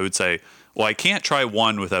brewery, I would say, well, I can't try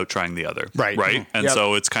one without trying the other. Right. Right. And Yep.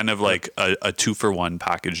 so it's kind of like a 2-for-1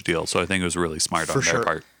 package deal. So I think it was really smart on their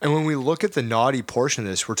part. And when we look at the naughty portion of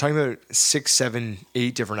this, we're talking about 6, 7,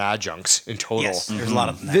 8 different adjuncts in total. Yes, there's a lot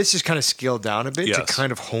of them. This is kind of scaled down a bit to Yes.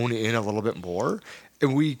 kind of hone in a little bit more.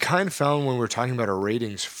 And we kind of found when we were talking about our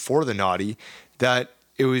ratings for the naughty that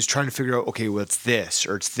it was trying to figure out, okay, well, it's this,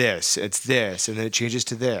 or it's this, and then it changes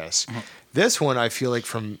to this. This one, I feel like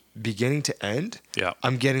from beginning to end, Yeah.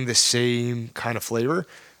 I'm getting the same kind of flavor.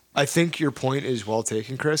 I think your point is well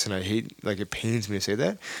taken, Chris, and I hate, like, it pains me to say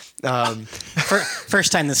that.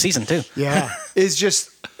 First time this season, too. Yeah. It's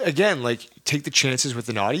just, again, like, take the chances with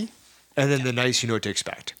the naughty, and then the nice, you know what to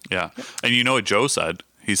expect. Yeah. And you know what Joe said?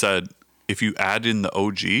 He said, if you add in the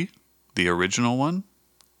OG, the original one,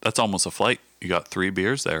 that's almost a flight. You got 3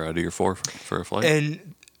 beers there out of your 4 for a flight.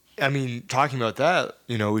 And, I mean, talking about that,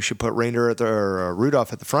 we should put Reindeer or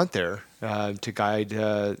Rudolph at the front there to guide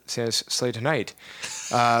Santa's sleigh tonight,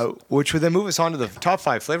 which would then move us on to the top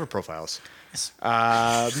 5 flavor profiles.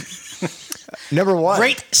 Number 1.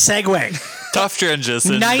 Great segue. Tough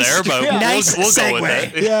transition Nice, there, but nice we'll go with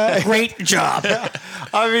segue. it. Yeah. Great job.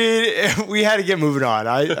 I mean, we had to get moving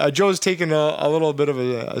on. Joe's taking a little bit of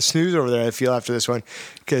a snooze over there, I feel, after this one,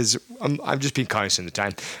 because I'm just being cognizant of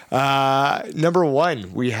the time. Number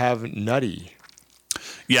 1, we have Nutty.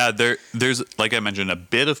 Yeah, there's, like I mentioned, a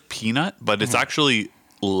bit of peanut, but it's actually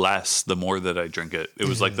less the more that I drink it. It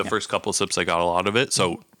was like the first couple sips I got a lot of it,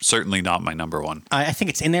 so certainly not my number 1. I think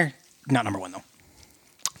it's in there. Not number 1, though.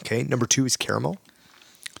 Okay, number 2 is caramel.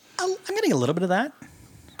 I'm getting a little bit of that.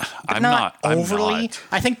 I'm not not overly. I'm not.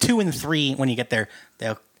 I think 2 and 3, when you get there,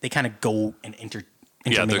 they kind of go and Yeah, intermingle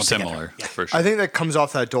they're together. similar Yeah. for sure. I think that comes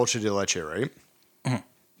off that dulce de leche, right?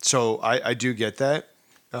 So I do get that.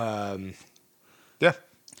 Yeah.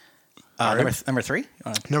 All right. Number 3,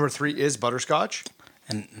 Number 3 is butterscotch.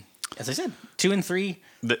 and as I said, 2 and 3.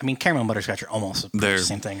 The- I mean, caramel and butterscotch are almost They're the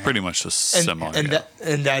same thing. Right? pretty much just And, similar. and, yeah.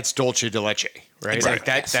 and that's dulce de leche, right? Exactly,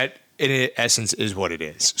 Like yes. that in essence is what it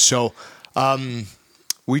is. So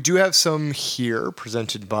we do have some here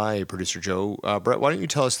presented by producer Joe. Brett, why don't you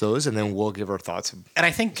tell us those, and then we'll give our thoughts. And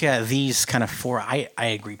I think these kind of 4, I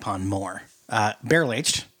agree upon more. Barrel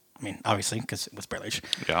aged. I mean, obviously, because it was barrel aged.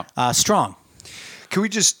 Yeah. Strong. Can we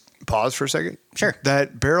just pause for a second? Sure.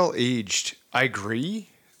 That barrel aged, I agree,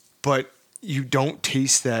 but you don't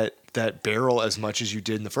taste that barrel as much as you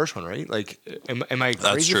did in the first one, right? Like, am I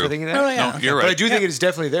crazy true. for thinking that? Oh, yeah. No, you're But I right. do think it is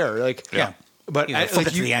definitely there. Like, Yeah. But You know, flip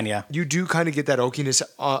it to the end, yeah. you do kind of get that oakiness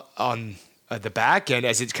on the back end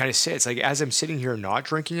as it kind of sits. Like, as I'm sitting here not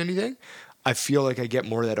drinking anything, I feel like I get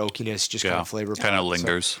more of that oakiness, just kind Yeah, of flavor. kind of palette. So-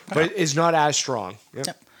 lingers. but it's not as strong. Yep.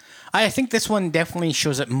 Yep. I think this one definitely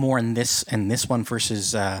shows it more in this one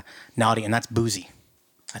versus Naughty, and that's boozy.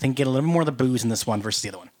 I think get a little more of the booze in this one versus the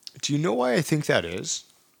other one. Do you know why I think that is?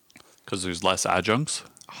 Because there's less adjuncts.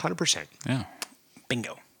 100%. Yeah.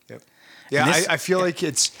 Bingo. Yep. Yeah, And this- I feel like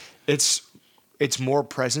it's more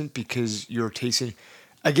present because you're tasting,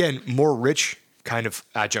 again, more rich kind of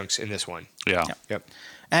adjuncts in this one. Yeah. Yep.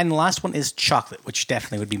 And the last one is chocolate, which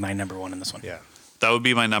definitely would be my number 1 in this one. Yeah. That would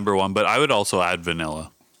be my number 1, but I would also add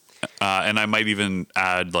vanilla. And I might even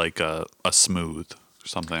add like a smooth or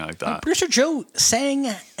something like that. Producer Joe saying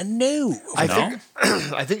no. I No? think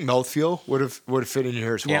I think mouthfeel would have fit in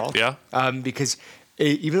here as Yeah. well. Yeah. Because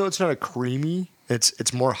even though it's not a creamy,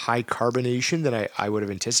 it's more high carbonation than I would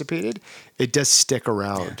have anticipated. It does stick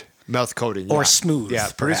around. Mouth coating. Or yeah. smooth,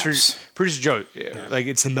 Yeah. perhaps. Producer Joe, like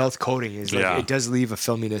it's the mouth coating. Is like Yeah. it does leave a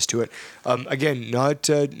filminess to it. Again, not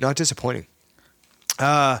disappointing.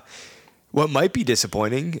 What might be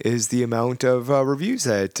disappointing is the amount of reviews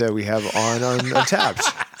that we have on Untapped.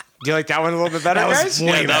 Do you like that one a little bit better, That was guys?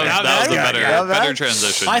 way Yeah, that was a Yeah, better that-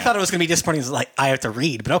 transition. I yeah. thought it was going to be disappointing. Like I have to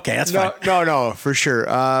read, but okay, that's fine. No, for sure.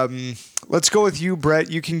 Let's go with you, Brett.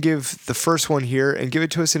 You can give the first one here and give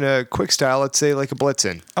it to us in a quick style. Let's say like a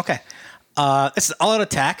Blitzen. Okay. This is all-out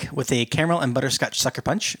attack with a caramel and butterscotch sucker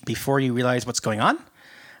punch before you realize what's going on.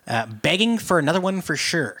 Begging for another one for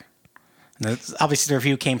sure. And obviously, the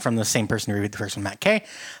review came from the same person who reviewed the first one, Matt Kay.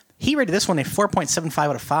 He rated this one a 4.75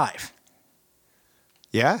 out of 5.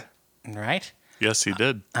 Yeah. All right. Yes, he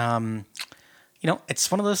did. It's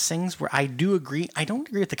one of those things where I do agree. I don't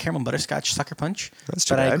agree with the caramel butterscotch sucker punch, That's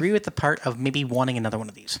too but I bad. agree with the part of maybe wanting another one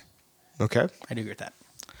of these. Okay. I do agree with that.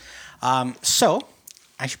 So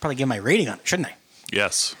I should probably give my rating on it, shouldn't I?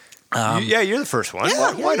 Yes. You're the first one.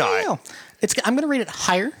 Why not? Yeah. I'm going to rate it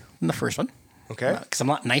higher than the first one. Okay. Because I'm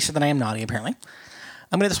a lot nicer than I am naughty, apparently.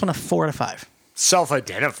 I'm going to give this one a 4 out of 5.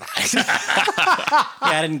 Self-identified. Yeah,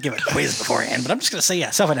 I didn't give a quiz beforehand, but I'm just going to say,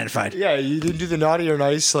 self-identified. Yeah, you didn't do the naughty or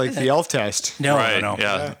nice like the elf test. No, Right. no.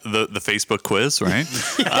 Yeah. The Facebook quiz, right?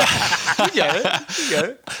 You get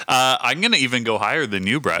it. I'm going to even go higher than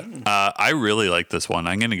you, Brett. I really like this one.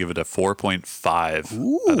 I'm going to give it a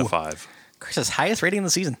 4.5 out of 5. Chris's highest rating of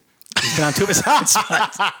the season. He's been on 2 episodes.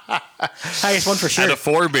 Highest one for sure. Out of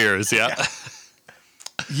 4 beers, yeah.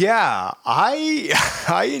 Yeah,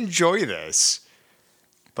 I enjoy this.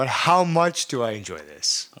 But how much do I enjoy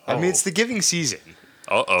this? I mean, it's the giving season.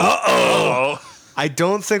 Uh-oh. I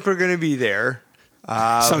don't think we're going to be there.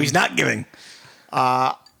 So he's not giving.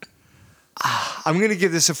 I'm going to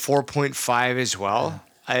give this a 4.5 as well.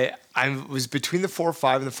 I was between the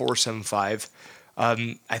 4.5 and the 4.75.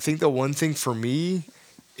 I think the one thing for me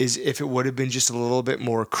is if it would have been just a little bit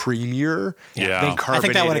more creamier Yeah. than carbonated. I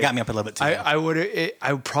think that would have got me up a little bit too.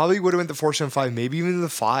 I probably would have went the 4.75, maybe even the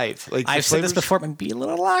 5. Like I've said this before, it might be a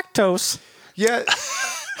little lactose. Yeah.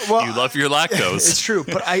 Well, You love your lactose. it's true,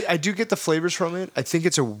 but I do get the flavors from it. I think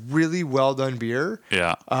it's a really well done beer.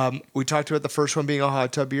 Yeah. We talked about the first one being a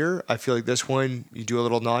hot tub beer. I feel like this one, you do a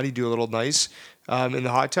little naughty, do a little nice in the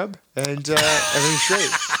hot tub, and everything's great.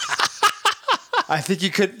 I think you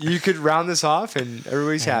could round this off, and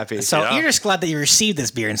everybody's happy. So Yeah. you're just glad that you received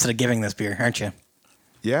this beer instead of giving this beer, aren't you?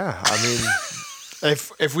 Yeah, I mean,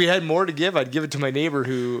 if we had more to give, I'd give it to my neighbor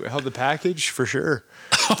who held the package for sure.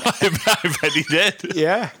 I bet he did.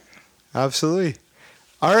 Yeah, absolutely.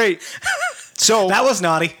 All right, so That was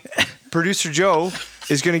naughty. producer Joe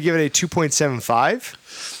is going to give it a 2.75.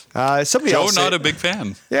 Somebody Joe, else not say- a big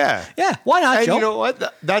fan. Yeah. Yeah, why not, And Joe? you know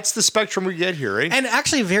what? That's the spectrum we get here, right? And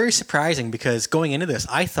actually very surprising because going into this,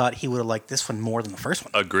 I thought he would have liked this one more than the first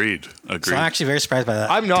one. Agreed. So I'm actually very surprised by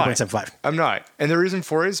that. I'm not. 2.75. I'm not. And the reason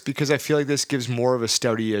for it is because I feel like this gives more of a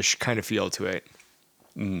stouty-ish kind of feel to it.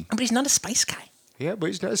 But he's not a spice guy. Yeah, but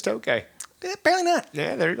he's not a stout guy. Apparently not.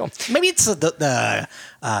 Yeah, there you go. Maybe it's the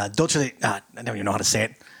Dolce. I don't even know how to say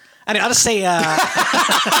it. I mean, I'll just say,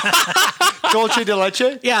 Dolce de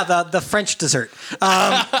leche? yeah, the French dessert.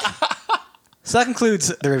 So that concludes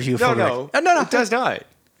the review of No, Fogorig. no. No. It does not.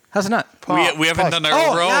 How's it not? We haven't done our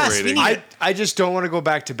Oh, overall yes, we rating. need- I just don't want to go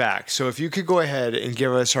back to back. So if you could go ahead and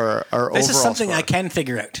give us our overall This is something score. I can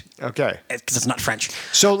figure out Okay. because it's not French.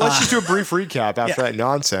 So let's just do a brief recap after yeah. that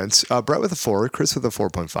nonsense. Brett with a 4, Chris with a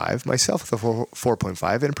 4.5, myself with a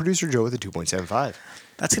 4.5, and producer Joe with a 2.75.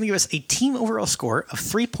 That's going to give us a team overall score of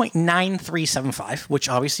 3.9375, which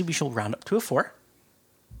obviously we shall round up to a 4.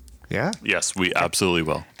 Yeah. Yes, we absolutely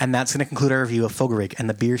will. And that's going to conclude our review of Fogorig and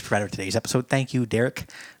the beers provided for today's episode. Thank you, Derek.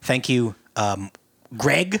 Thank you,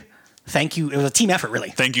 Greg. Thank you. It was a team effort,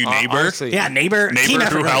 really. Thank you, neighbor. honestly. Yeah, neighbor. Team Neighbor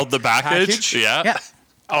effort, who really. held the package. Package? Yeah. Yeah.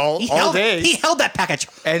 All day. He held that package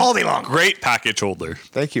And- all day long. Great package holder.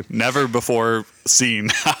 Thank you. Never before seen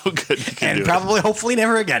how good you can And do probably, hopefully,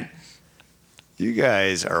 never again. You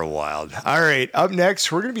guys are wild. All right. Up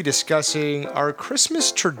next, we're going to be discussing our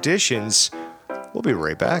Christmas traditions. We'll be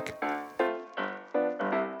right back.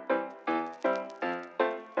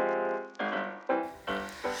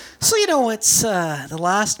 So, it's the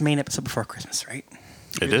last main episode before Christmas, right?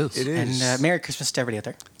 it. It is. It is. And Merry Christmas to everybody out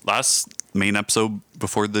there. Last main episode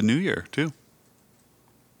before the new year, too.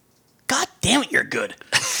 God damn it, you're good.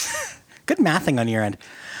 Good mathing on your end.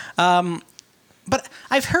 But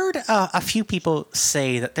I've heard a few people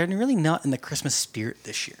say that they're really not in the Christmas spirit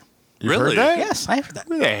this year. You Really? heard that? Yes, I heard that.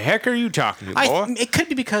 Who the heck are you talking to, boy? It could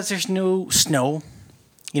be because there's no snow.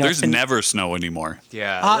 There's it's been- never snow anymore.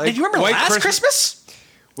 Yeah. did you remember White last Christmas?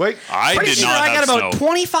 Wait, I Pretty did sure not I have got about snow.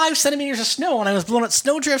 25 centimeters of snow, and I was blowing out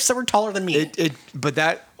snowdrifts that were taller than me. It but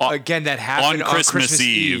that On- again, that happened on Christmas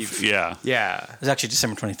Eve. Yeah. Yeah. was actually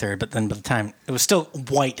December 23rd, but then by the time it was still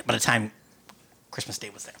white by the time Christmas Day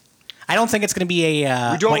was there. I don't think it's going to be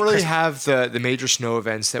a. We don't white really Christmas. have the major snow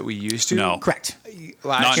events that we used to. No. Correct.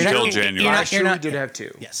 Last Not year, until you're not- January. last year you're we not- did have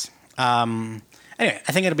two. Yes. Anyway,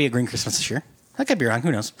 I think it'll be a green Christmas this year. I could be wrong.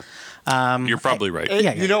 Who knows? You're probably right. Hey,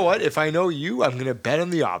 Yeah, you know what? If I know you, I'm going to bet on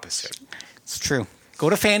the opposite. It's true. Go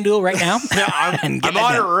to FanDuel right now. I'm get on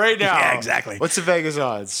that it done. right now. Yeah, exactly. What's the Vegas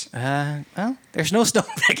odds? Well, there's no snow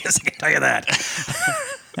in Vegas, I can tell you that.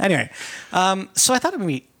 Anyway, so I thought it would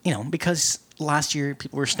be, because last year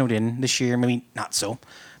people were snowed in. This year, maybe not so.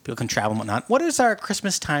 People can travel and whatnot. What is our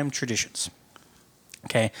Christmas time traditions?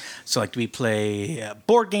 Okay, so do we play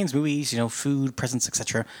board games, movies, food, presents,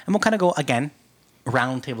 etc. And we'll kind of go, again,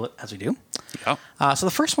 round table it as we do. Yeah. So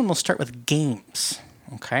the first one, we'll start with games.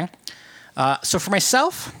 Okay. So for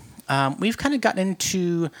myself, we've kind of gotten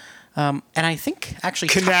into, and I think actually,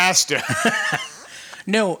 Canasta.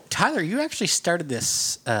 no, Tyler, you actually started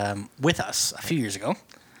this with us a few years ago.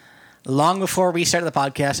 long before we started the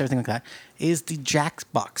podcast, everything like that, is the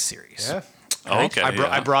Jackbox series. Yeah. Okay.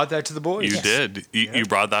 I brought that to the boys. You did. You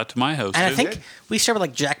brought that to my house. And I too. think we started with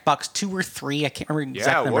like Jackbox 2 or 3. I can't remember the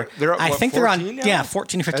exact number. They're I think they're on 14 now?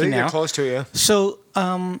 14 or 15 I think now. they're close to it, So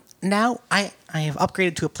now I have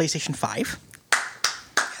upgraded to a PlayStation 5.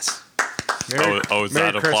 Yes. Is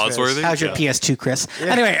that applause worthy? How's your PS2, Chris?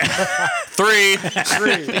 Anyway, 3.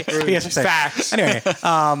 PS6. Facts. Anyway,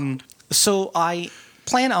 so I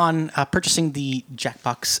plan on purchasing the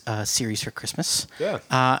Jackbox series for Christmas.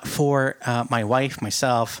 Yeah. For my wife,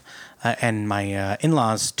 myself, and my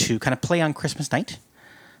in-laws to kind of play on Christmas night.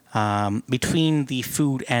 Between the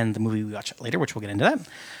food and the movie we watch later, which we'll get into that.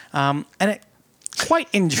 And it quite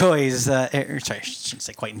enjoys, sorry, I shouldn't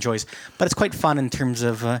say quite enjoys, but it's quite fun in terms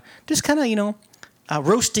of just kind of,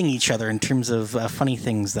 roasting each other in terms of funny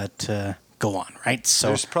things that go on, right? So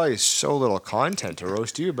There's probably so little content to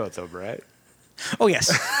roast you about, though, Brett. Oh, yes.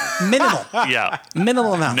 Minimal. Yeah.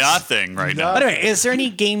 Minimal amounts. Nothing right now. But anyway, is there any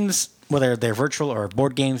games, whether they're virtual or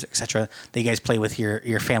board games, etc., that you guys play with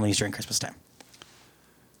your families during Christmas time?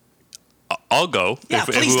 I'll go Yeah, if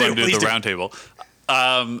please we do, want to do please the do. round table.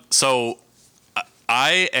 So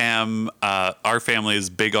I am, our family is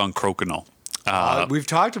big on crokinole. We've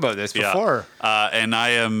talked about this Yeah. before. And I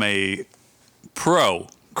am a pro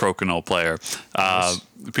crokinole player.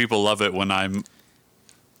 People love it when I'm.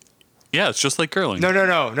 Yeah, it's just like curling.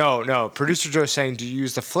 No. Producer Joe's saying, do you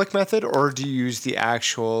use the flick method or do you use the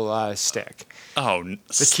actual stick? Oh,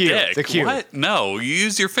 cue, the cue. What? No, you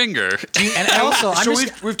use your finger. And also, I'm So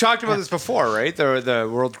just... we've talked about this before, right? The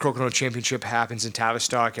World Crokinole Championship happens in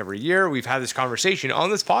Tavistock every year. We've had this conversation on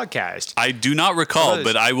this podcast. I do not recall,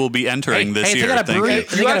 but I will be entering this Hey, year. they got a brewery,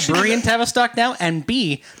 Thank you. they got a brewery in Tavistock now, and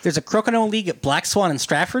B, there's a Crokinole League at Black Swan in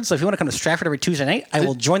Stratford, so if you want to come to Stratford every Tuesday night, I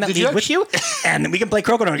will join that did league you with you, and we can play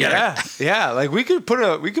Crokinole together. Yeah. Like we could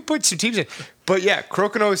put some teams in, but yeah,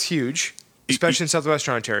 Crokinole is huge, especially in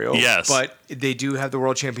southwestern Ontario. Yes. But they do have the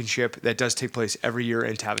World Championship that does take place every year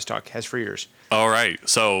in Tavistock. Has for years. All right,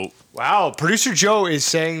 so Wow, producer Joe is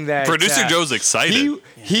saying that Producer Joe's excited.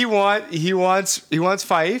 He wants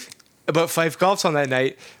Fife. About Fife golfs on that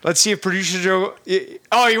night. Let's see if producer Joe.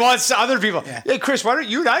 Oh, he wants other people. Yeah. Hey, Chris, why don't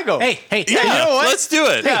you and I go? Hey, yeah, you know what? let's do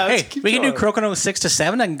it. Yeah, hey, let's keep we can do going. Crokinole 6 to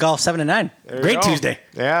 7 and golf 7 to 9. There you Great go. Tuesday.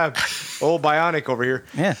 Yeah, old bionic over here.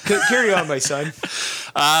 Yeah. Carry on, my son.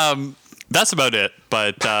 That's about it.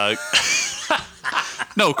 But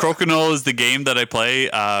no, crokinole is the game that I play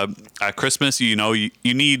at Christmas. You know, you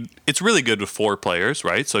need. It's really good with 4 players,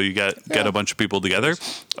 right? So you get a bunch of people together.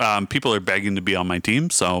 People are begging to be on my team,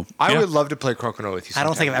 so I yeah. would love to play Crokinole with you. I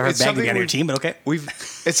don't think I've ever begged to be on your team, but okay.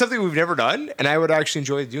 It's something we've never done, and I would actually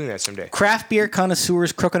enjoy doing that someday. Craft Beer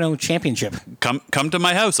Connoisseurs Crokinole Championship. Come to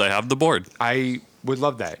my house. I have the board. I would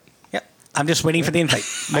love that. Yep. I'm just waiting for the invite.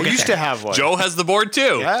 I used to have one. Joe has the board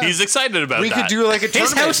too. Yeah. He's excited about We that. could do like a His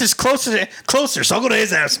tournament. house is closer, so I'll go to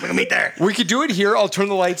his house. We can meet there. We could do it here. I'll turn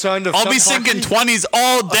the lights on. I'll be sinking 20s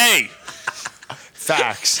all day.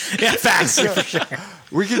 Facts. Yeah, fast. For sure.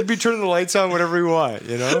 We could be turning the lights on whenever we want,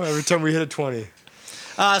 every time we hit a 20.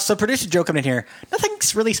 So producer Joe coming in here.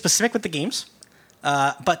 Nothing's really specific with the games,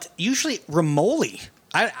 but usually Remoli.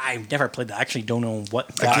 I've never played that. I actually don't know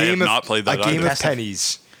what. I have not played that A game either. of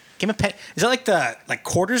pennies. Game of pen. Is that like the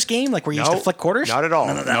quarters game, like where you used to flick quarters? Not at all.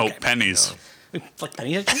 No, No, okay. pennies. We flick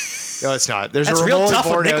pennies. At you? No, it's not. There's That's a real Remoli tough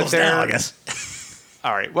with board out nickels there. now, I guess.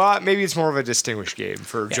 All right. Well, maybe it's more of a distinguished game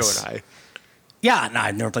for Yes. Joe and I. Yeah, no,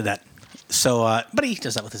 I've never played that. So, but he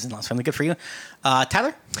does that with his in-laws family. Good for you,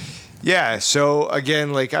 Tyler. Yeah. So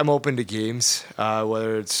again, like I'm open to games,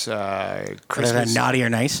 whether it's Whether Christmas. they're naughty or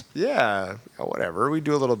nice. Yeah, whatever. We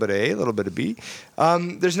do a little bit of A, a little bit of B.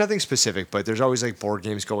 There's nothing specific, but there's always like board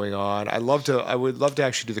games going on. I would love to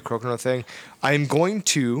actually do the Crokinole thing. I'm going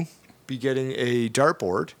to be getting a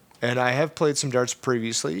dartboard, and I have played some darts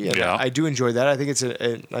previously, and Yeah. I do enjoy that. I think it's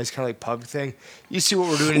a nice kind of like pub thing. You see what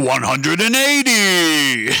we're doing.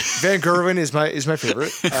 180. Van Gerwen is my favorite.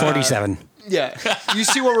 47. Yeah, you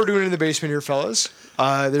see what we're doing in the basement here, fellas. There's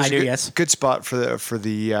I a do, good, yes. good spot for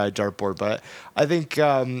the dartboard, but I think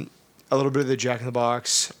a little bit of the Jack in the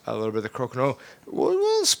Box, a little bit of the Crokinole.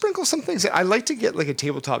 We'll sprinkle some things. I'd like to get like a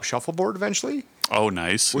tabletop shuffleboard eventually, Oh,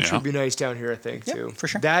 nice. which yeah. would be nice down here, I think, Yep, too. for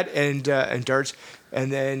sure. That and darts,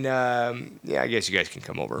 and then I guess you guys can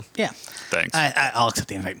come over. Yeah. Thanks. I'll accept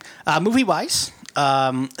the invite. Movie wise,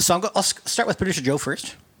 so I'll start with producer Joe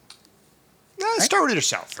first. Start with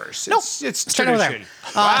yourself first. Nope. It's Start over there. tradition.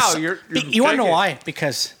 Wow, So- you're you want to know big- why?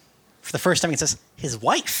 Because for the first time it says his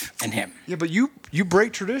wife and him. Yeah, but you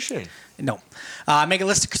break tradition. No. Make a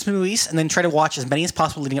list of Christmas movies and then try to watch as many as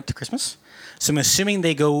possible leading up to Christmas. So I'm assuming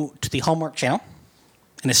they go to the Hallmark channel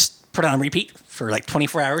in a put it on repeat for like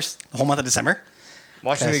 24 hours the whole month of December.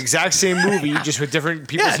 Watching the exact same movie, just with different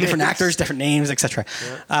people. Yeah, different actors, different names, etc.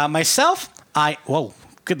 Yeah. Myself, whoa,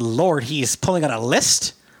 good Lord, he is pulling out a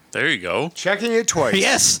list. There you go. Checking it twice.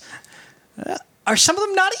 Yes. Are some of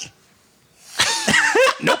them naughty?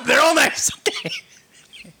 Nope, they're all nice. Okay.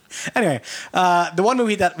 Anyway, the one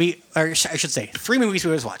movie that I should say, 3 movies we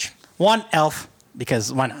always watch. 1, Elf,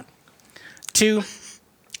 because why not? 2,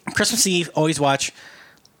 Christmas Eve, always watch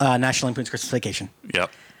National Lampoon's Christmas Vacation.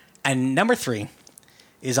 Yep. And number 3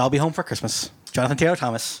 is I'll Be Home for Christmas. Jonathan Taylor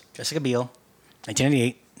Thomas, Jessica Biel,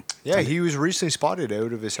 1998. Yeah, he was recently spotted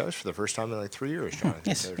out of his house for the first time in like 3 years,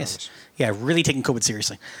 Jonathan. Yes. Yeah, really taking COVID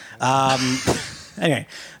seriously. Anyway,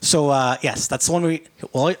 so yes, that's the one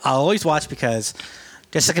I'll always watch because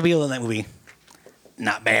Jessica Biel in that movie,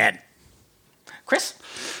 not bad. Chris?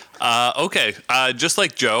 Okay. Just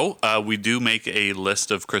like Joe, we do make a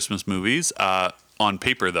list of Christmas movies on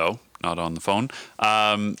paper, though, not on the phone.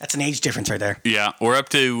 That's an age difference right there. Yeah, we're up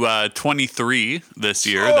to 23 this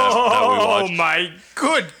year that we watched. Oh, my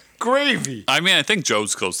good gravy. I mean, I think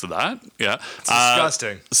Joe's close to that. Yeah. It's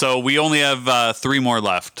disgusting. So we only have 3 more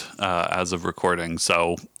left as of recording,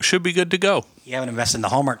 so should be good to go. You haven't invested in the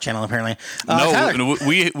Hallmark Channel, apparently. No, Tyler.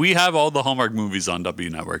 we have all the Hallmark movies on W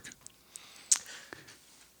Network.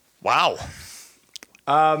 Wow.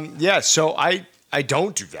 Yeah, so I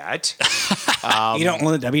don't do that. You don't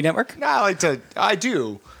own the W Network? No, I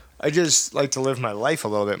do. I just like to live my life a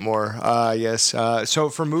little bit more, yes. So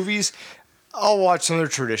for movies, I'll watch some of the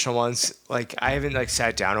traditional ones. Like, I haven't, like,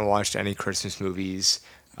 sat down and watched any Christmas movies.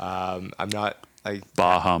 I'm not, like...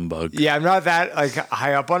 Bah humbug. Yeah, I'm not that, like,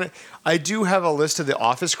 high up on it. I do have a list of the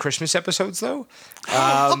Office Christmas episodes, though.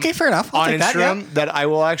 Okay, fair enough. I'll on take Instagram that I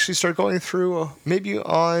will actually start going through maybe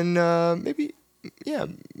on the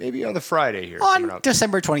Friday here. On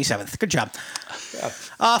December 27th. Good job.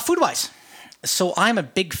 Yeah. Food-wise. So I'm a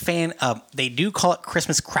big fan of, they do call it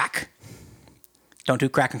Christmas crack. Don't do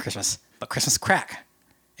crack on Christmas, but Christmas crack.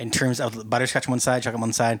 In terms of butterscotch on one side, chocolate on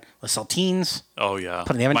one side, with saltines. Oh, yeah.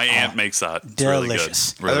 Put in the oven. My aunt makes that. It's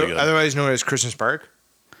delicious. Really good. Otherwise known as Christmas Bark.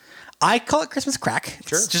 I call it Christmas crack.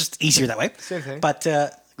 Sure. It's just easier that way. Same thing. But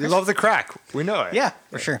We love the crack. We know it. yeah,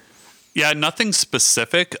 for sure. Yeah, nothing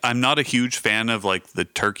specific. I'm not a huge fan of like the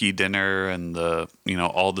turkey dinner and the,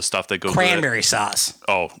 all the stuff that goes Cranberry with it. sauce.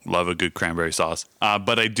 Oh, love a good cranberry sauce.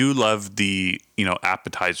 But I do love the,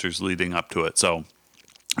 appetizers leading up to it. So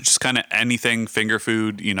just kind of anything, finger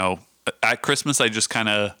food, at Christmas, I just kind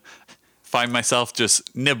of find myself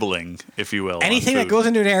just nibbling, if you will. Anything that goes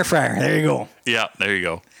into an air fryer. There you go. Yeah, there you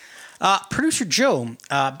go. Producer Joe,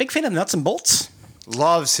 big fan of nuts and bolts.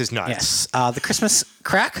 Loves his nuts. Yes. The Christmas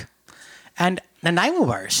crack and Nanaimo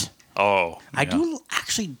bars. Oh, I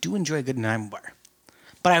actually do enjoy a good Nanaimo bar.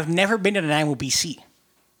 But I've never been to Nanaimo, BC.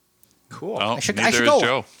 Cool. Oh, I should neither go. is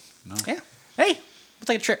Joe. No. Yeah. Hey, we'll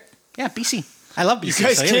take a trip. Yeah, BC. I love BC. You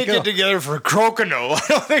guys so here we can't go. get together for Crokinole. I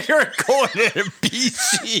don't think you're going to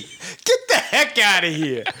BC. Get the heck out of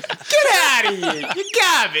here. Get out of here. You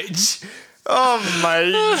garbage. Oh, my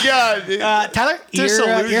God. Tyler,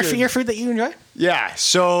 your food that you enjoy? Yeah,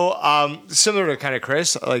 so similar to kind of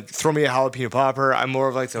Chris, like throw me a jalapeno popper. I'm more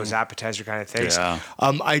of like those appetizer kind of things. Yeah.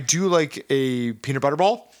 I do like a peanut butter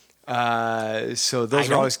ball. So those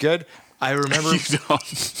are always good. I remember You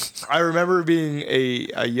don't. I remember being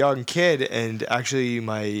a young kid, and actually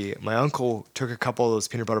my uncle took a couple of those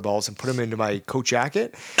peanut butter balls and put them into my coat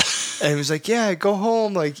jacket, and he was like, "Yeah, go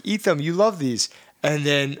home, like eat them. You love these." And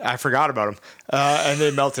then I forgot about them, and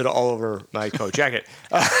they melted all over my coat jacket.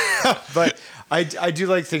 But I do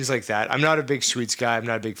like things like that. I'm not a big sweets guy. I'm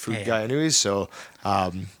not a big food guy, anyways. So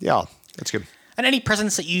yeah, that's good. And any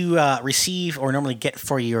presents that you receive or normally get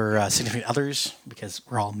for your significant others, because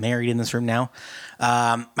we're all married in this room now.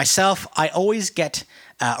 Myself, I always get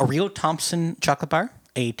a Rio Thompson chocolate bar,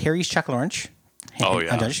 a Terry's chocolate orange. Oh,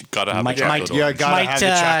 yeah. Gotta have might, the chocolate Yeah, orange. gotta have the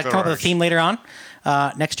chocolate come up with a orange. theme later on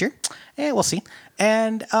next year. Yeah, we'll see.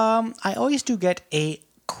 And I always do get a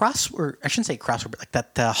crossword. I shouldn't say crossword, but like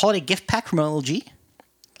that holiday gift pack from LG.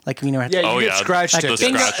 Like, Yeah, you Oh, get yeah. scratch The tickets.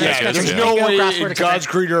 bingo- scratch yeah, tickets, There's yeah. no Bingo way crossword in to come God's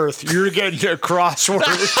green earth you're getting a crossword.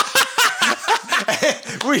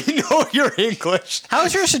 We know you're English.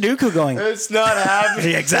 How's your Sudoku going? It's not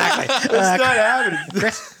happening. Yeah, exactly. It's not happening.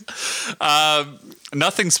 Chris?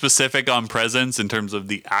 Nothing specific on presents in terms of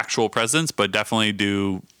the actual presents, but definitely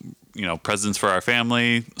do, presents for our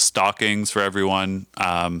family, stockings for everyone.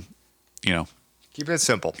 Keep it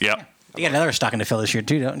simple. Yeah. You got another stocking to fill this year,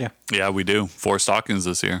 too, don't you? Yeah, we do. 4 stockings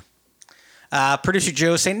this year. Producer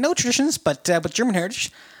Joe saying no traditions, but with German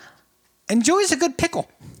heritage, enjoys a good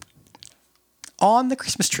pickle on the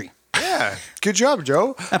Christmas tree. Yeah, Yeah. Good job,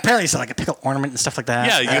 Joe. Apparently, it's like a pickle ornament and stuff like that.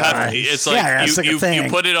 Yeah, you have. It's like that's like a you thing.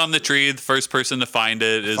 put it on the tree. The first person to find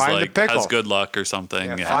it is Find the like pickle. has good luck or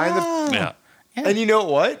something. Yeah. Find the. Yeah. Yeah. And you know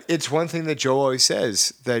what? It's one thing that Joe always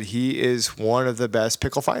says, that he is one of the best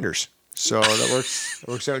pickle finders. So that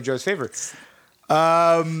works out in Joe's favor.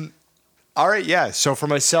 All right, yeah. So for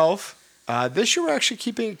myself, this year we're actually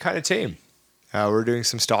keeping it kind of tame. We're doing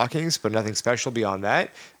some stockings, but nothing special beyond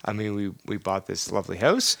that. I mean, we bought this lovely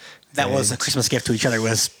house. That was a Christmas gift to each other,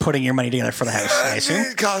 was putting your money together for the house, I assume.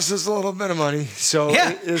 It cost us a little bit of money. So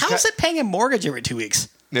Yeah. How's it paying a mortgage every 2 weeks?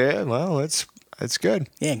 Yeah, well, it's good.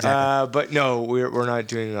 Yeah, exactly. But no, we're not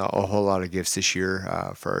doing a whole lot of gifts this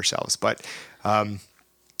year for ourselves. But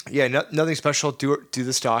yeah, nothing special. Do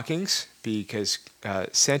the stockings because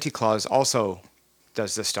Santa Claus also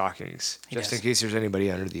does the stockings, just in case there's anybody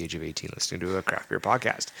under the age of 18 listening to a craft beer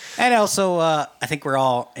podcast. And also, I think we're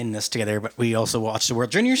all in this together, but we also watch the World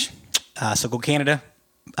Juniors. So go Canada.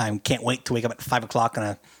 I can't wait to wake up at 5 o'clock on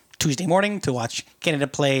a Tuesday morning to watch Canada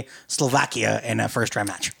play Slovakia in a first-round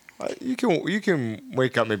match. You can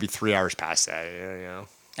wake up maybe 3 hours past that, you know.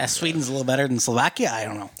 Sweden's a little better than Slovakia. I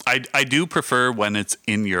don't know. I do prefer when it's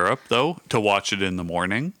in Europe though to watch it in the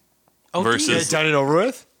morning. Oh, versus Done it over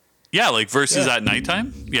with? Yeah, like versus at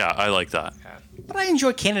nighttime. Yeah, I like that. But I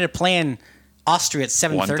enjoy Canada playing Austria at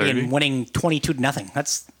 7:30 and 1:30. winning 22-0.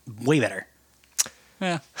 That's way better.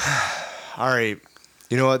 Yeah. All right.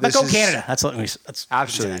 You know what? But go Canada. That's what we. That's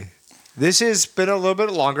Absolutely. This has been a little bit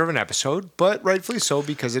longer of an episode, but rightfully so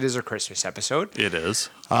because it is a Christmas episode. It is.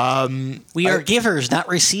 We are givers, not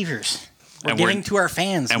receivers. We're And giving to our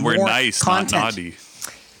fans. And we're more nice, content. not naughty.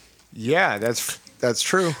 Yeah, that's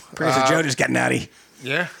true. Producer Joe just got naughty.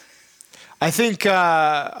 Yeah. I think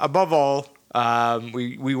above all,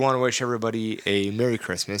 we want to wish everybody a Merry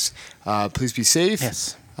Christmas. Please be safe.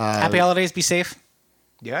 Yes. Happy holidays. Be safe.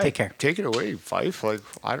 Yeah. Take care. Take it away, Fife. Like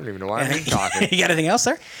I don't even know why I'm even talking. You got anything else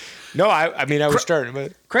there? No, I mean I was starting,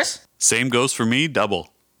 but Chris? Same goes for me,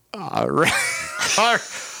 double. all right.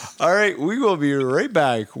 All right, we will be right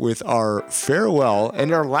back with our farewell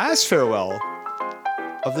and our last farewell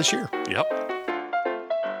of this year. Yep.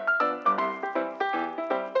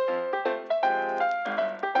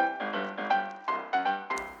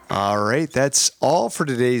 All right, that's all for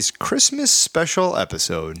today's Christmas special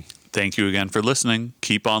episode. Thank you again for listening.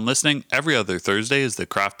 Keep on listening. Every other Thursday as the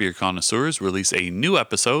Craft Beer Connoisseurs release a new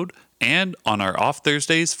episode, and on our off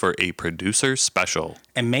Thursdays for a producer special.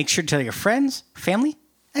 And make sure to tell your friends, family,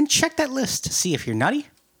 and check that list to see if you're nutty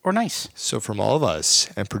or nice. So from all of us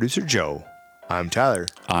and producer Joe, I'm Tyler.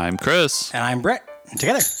 I'm Chris. And I'm Brett. And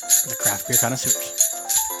together, we're the Craft Beer Connoisseurs.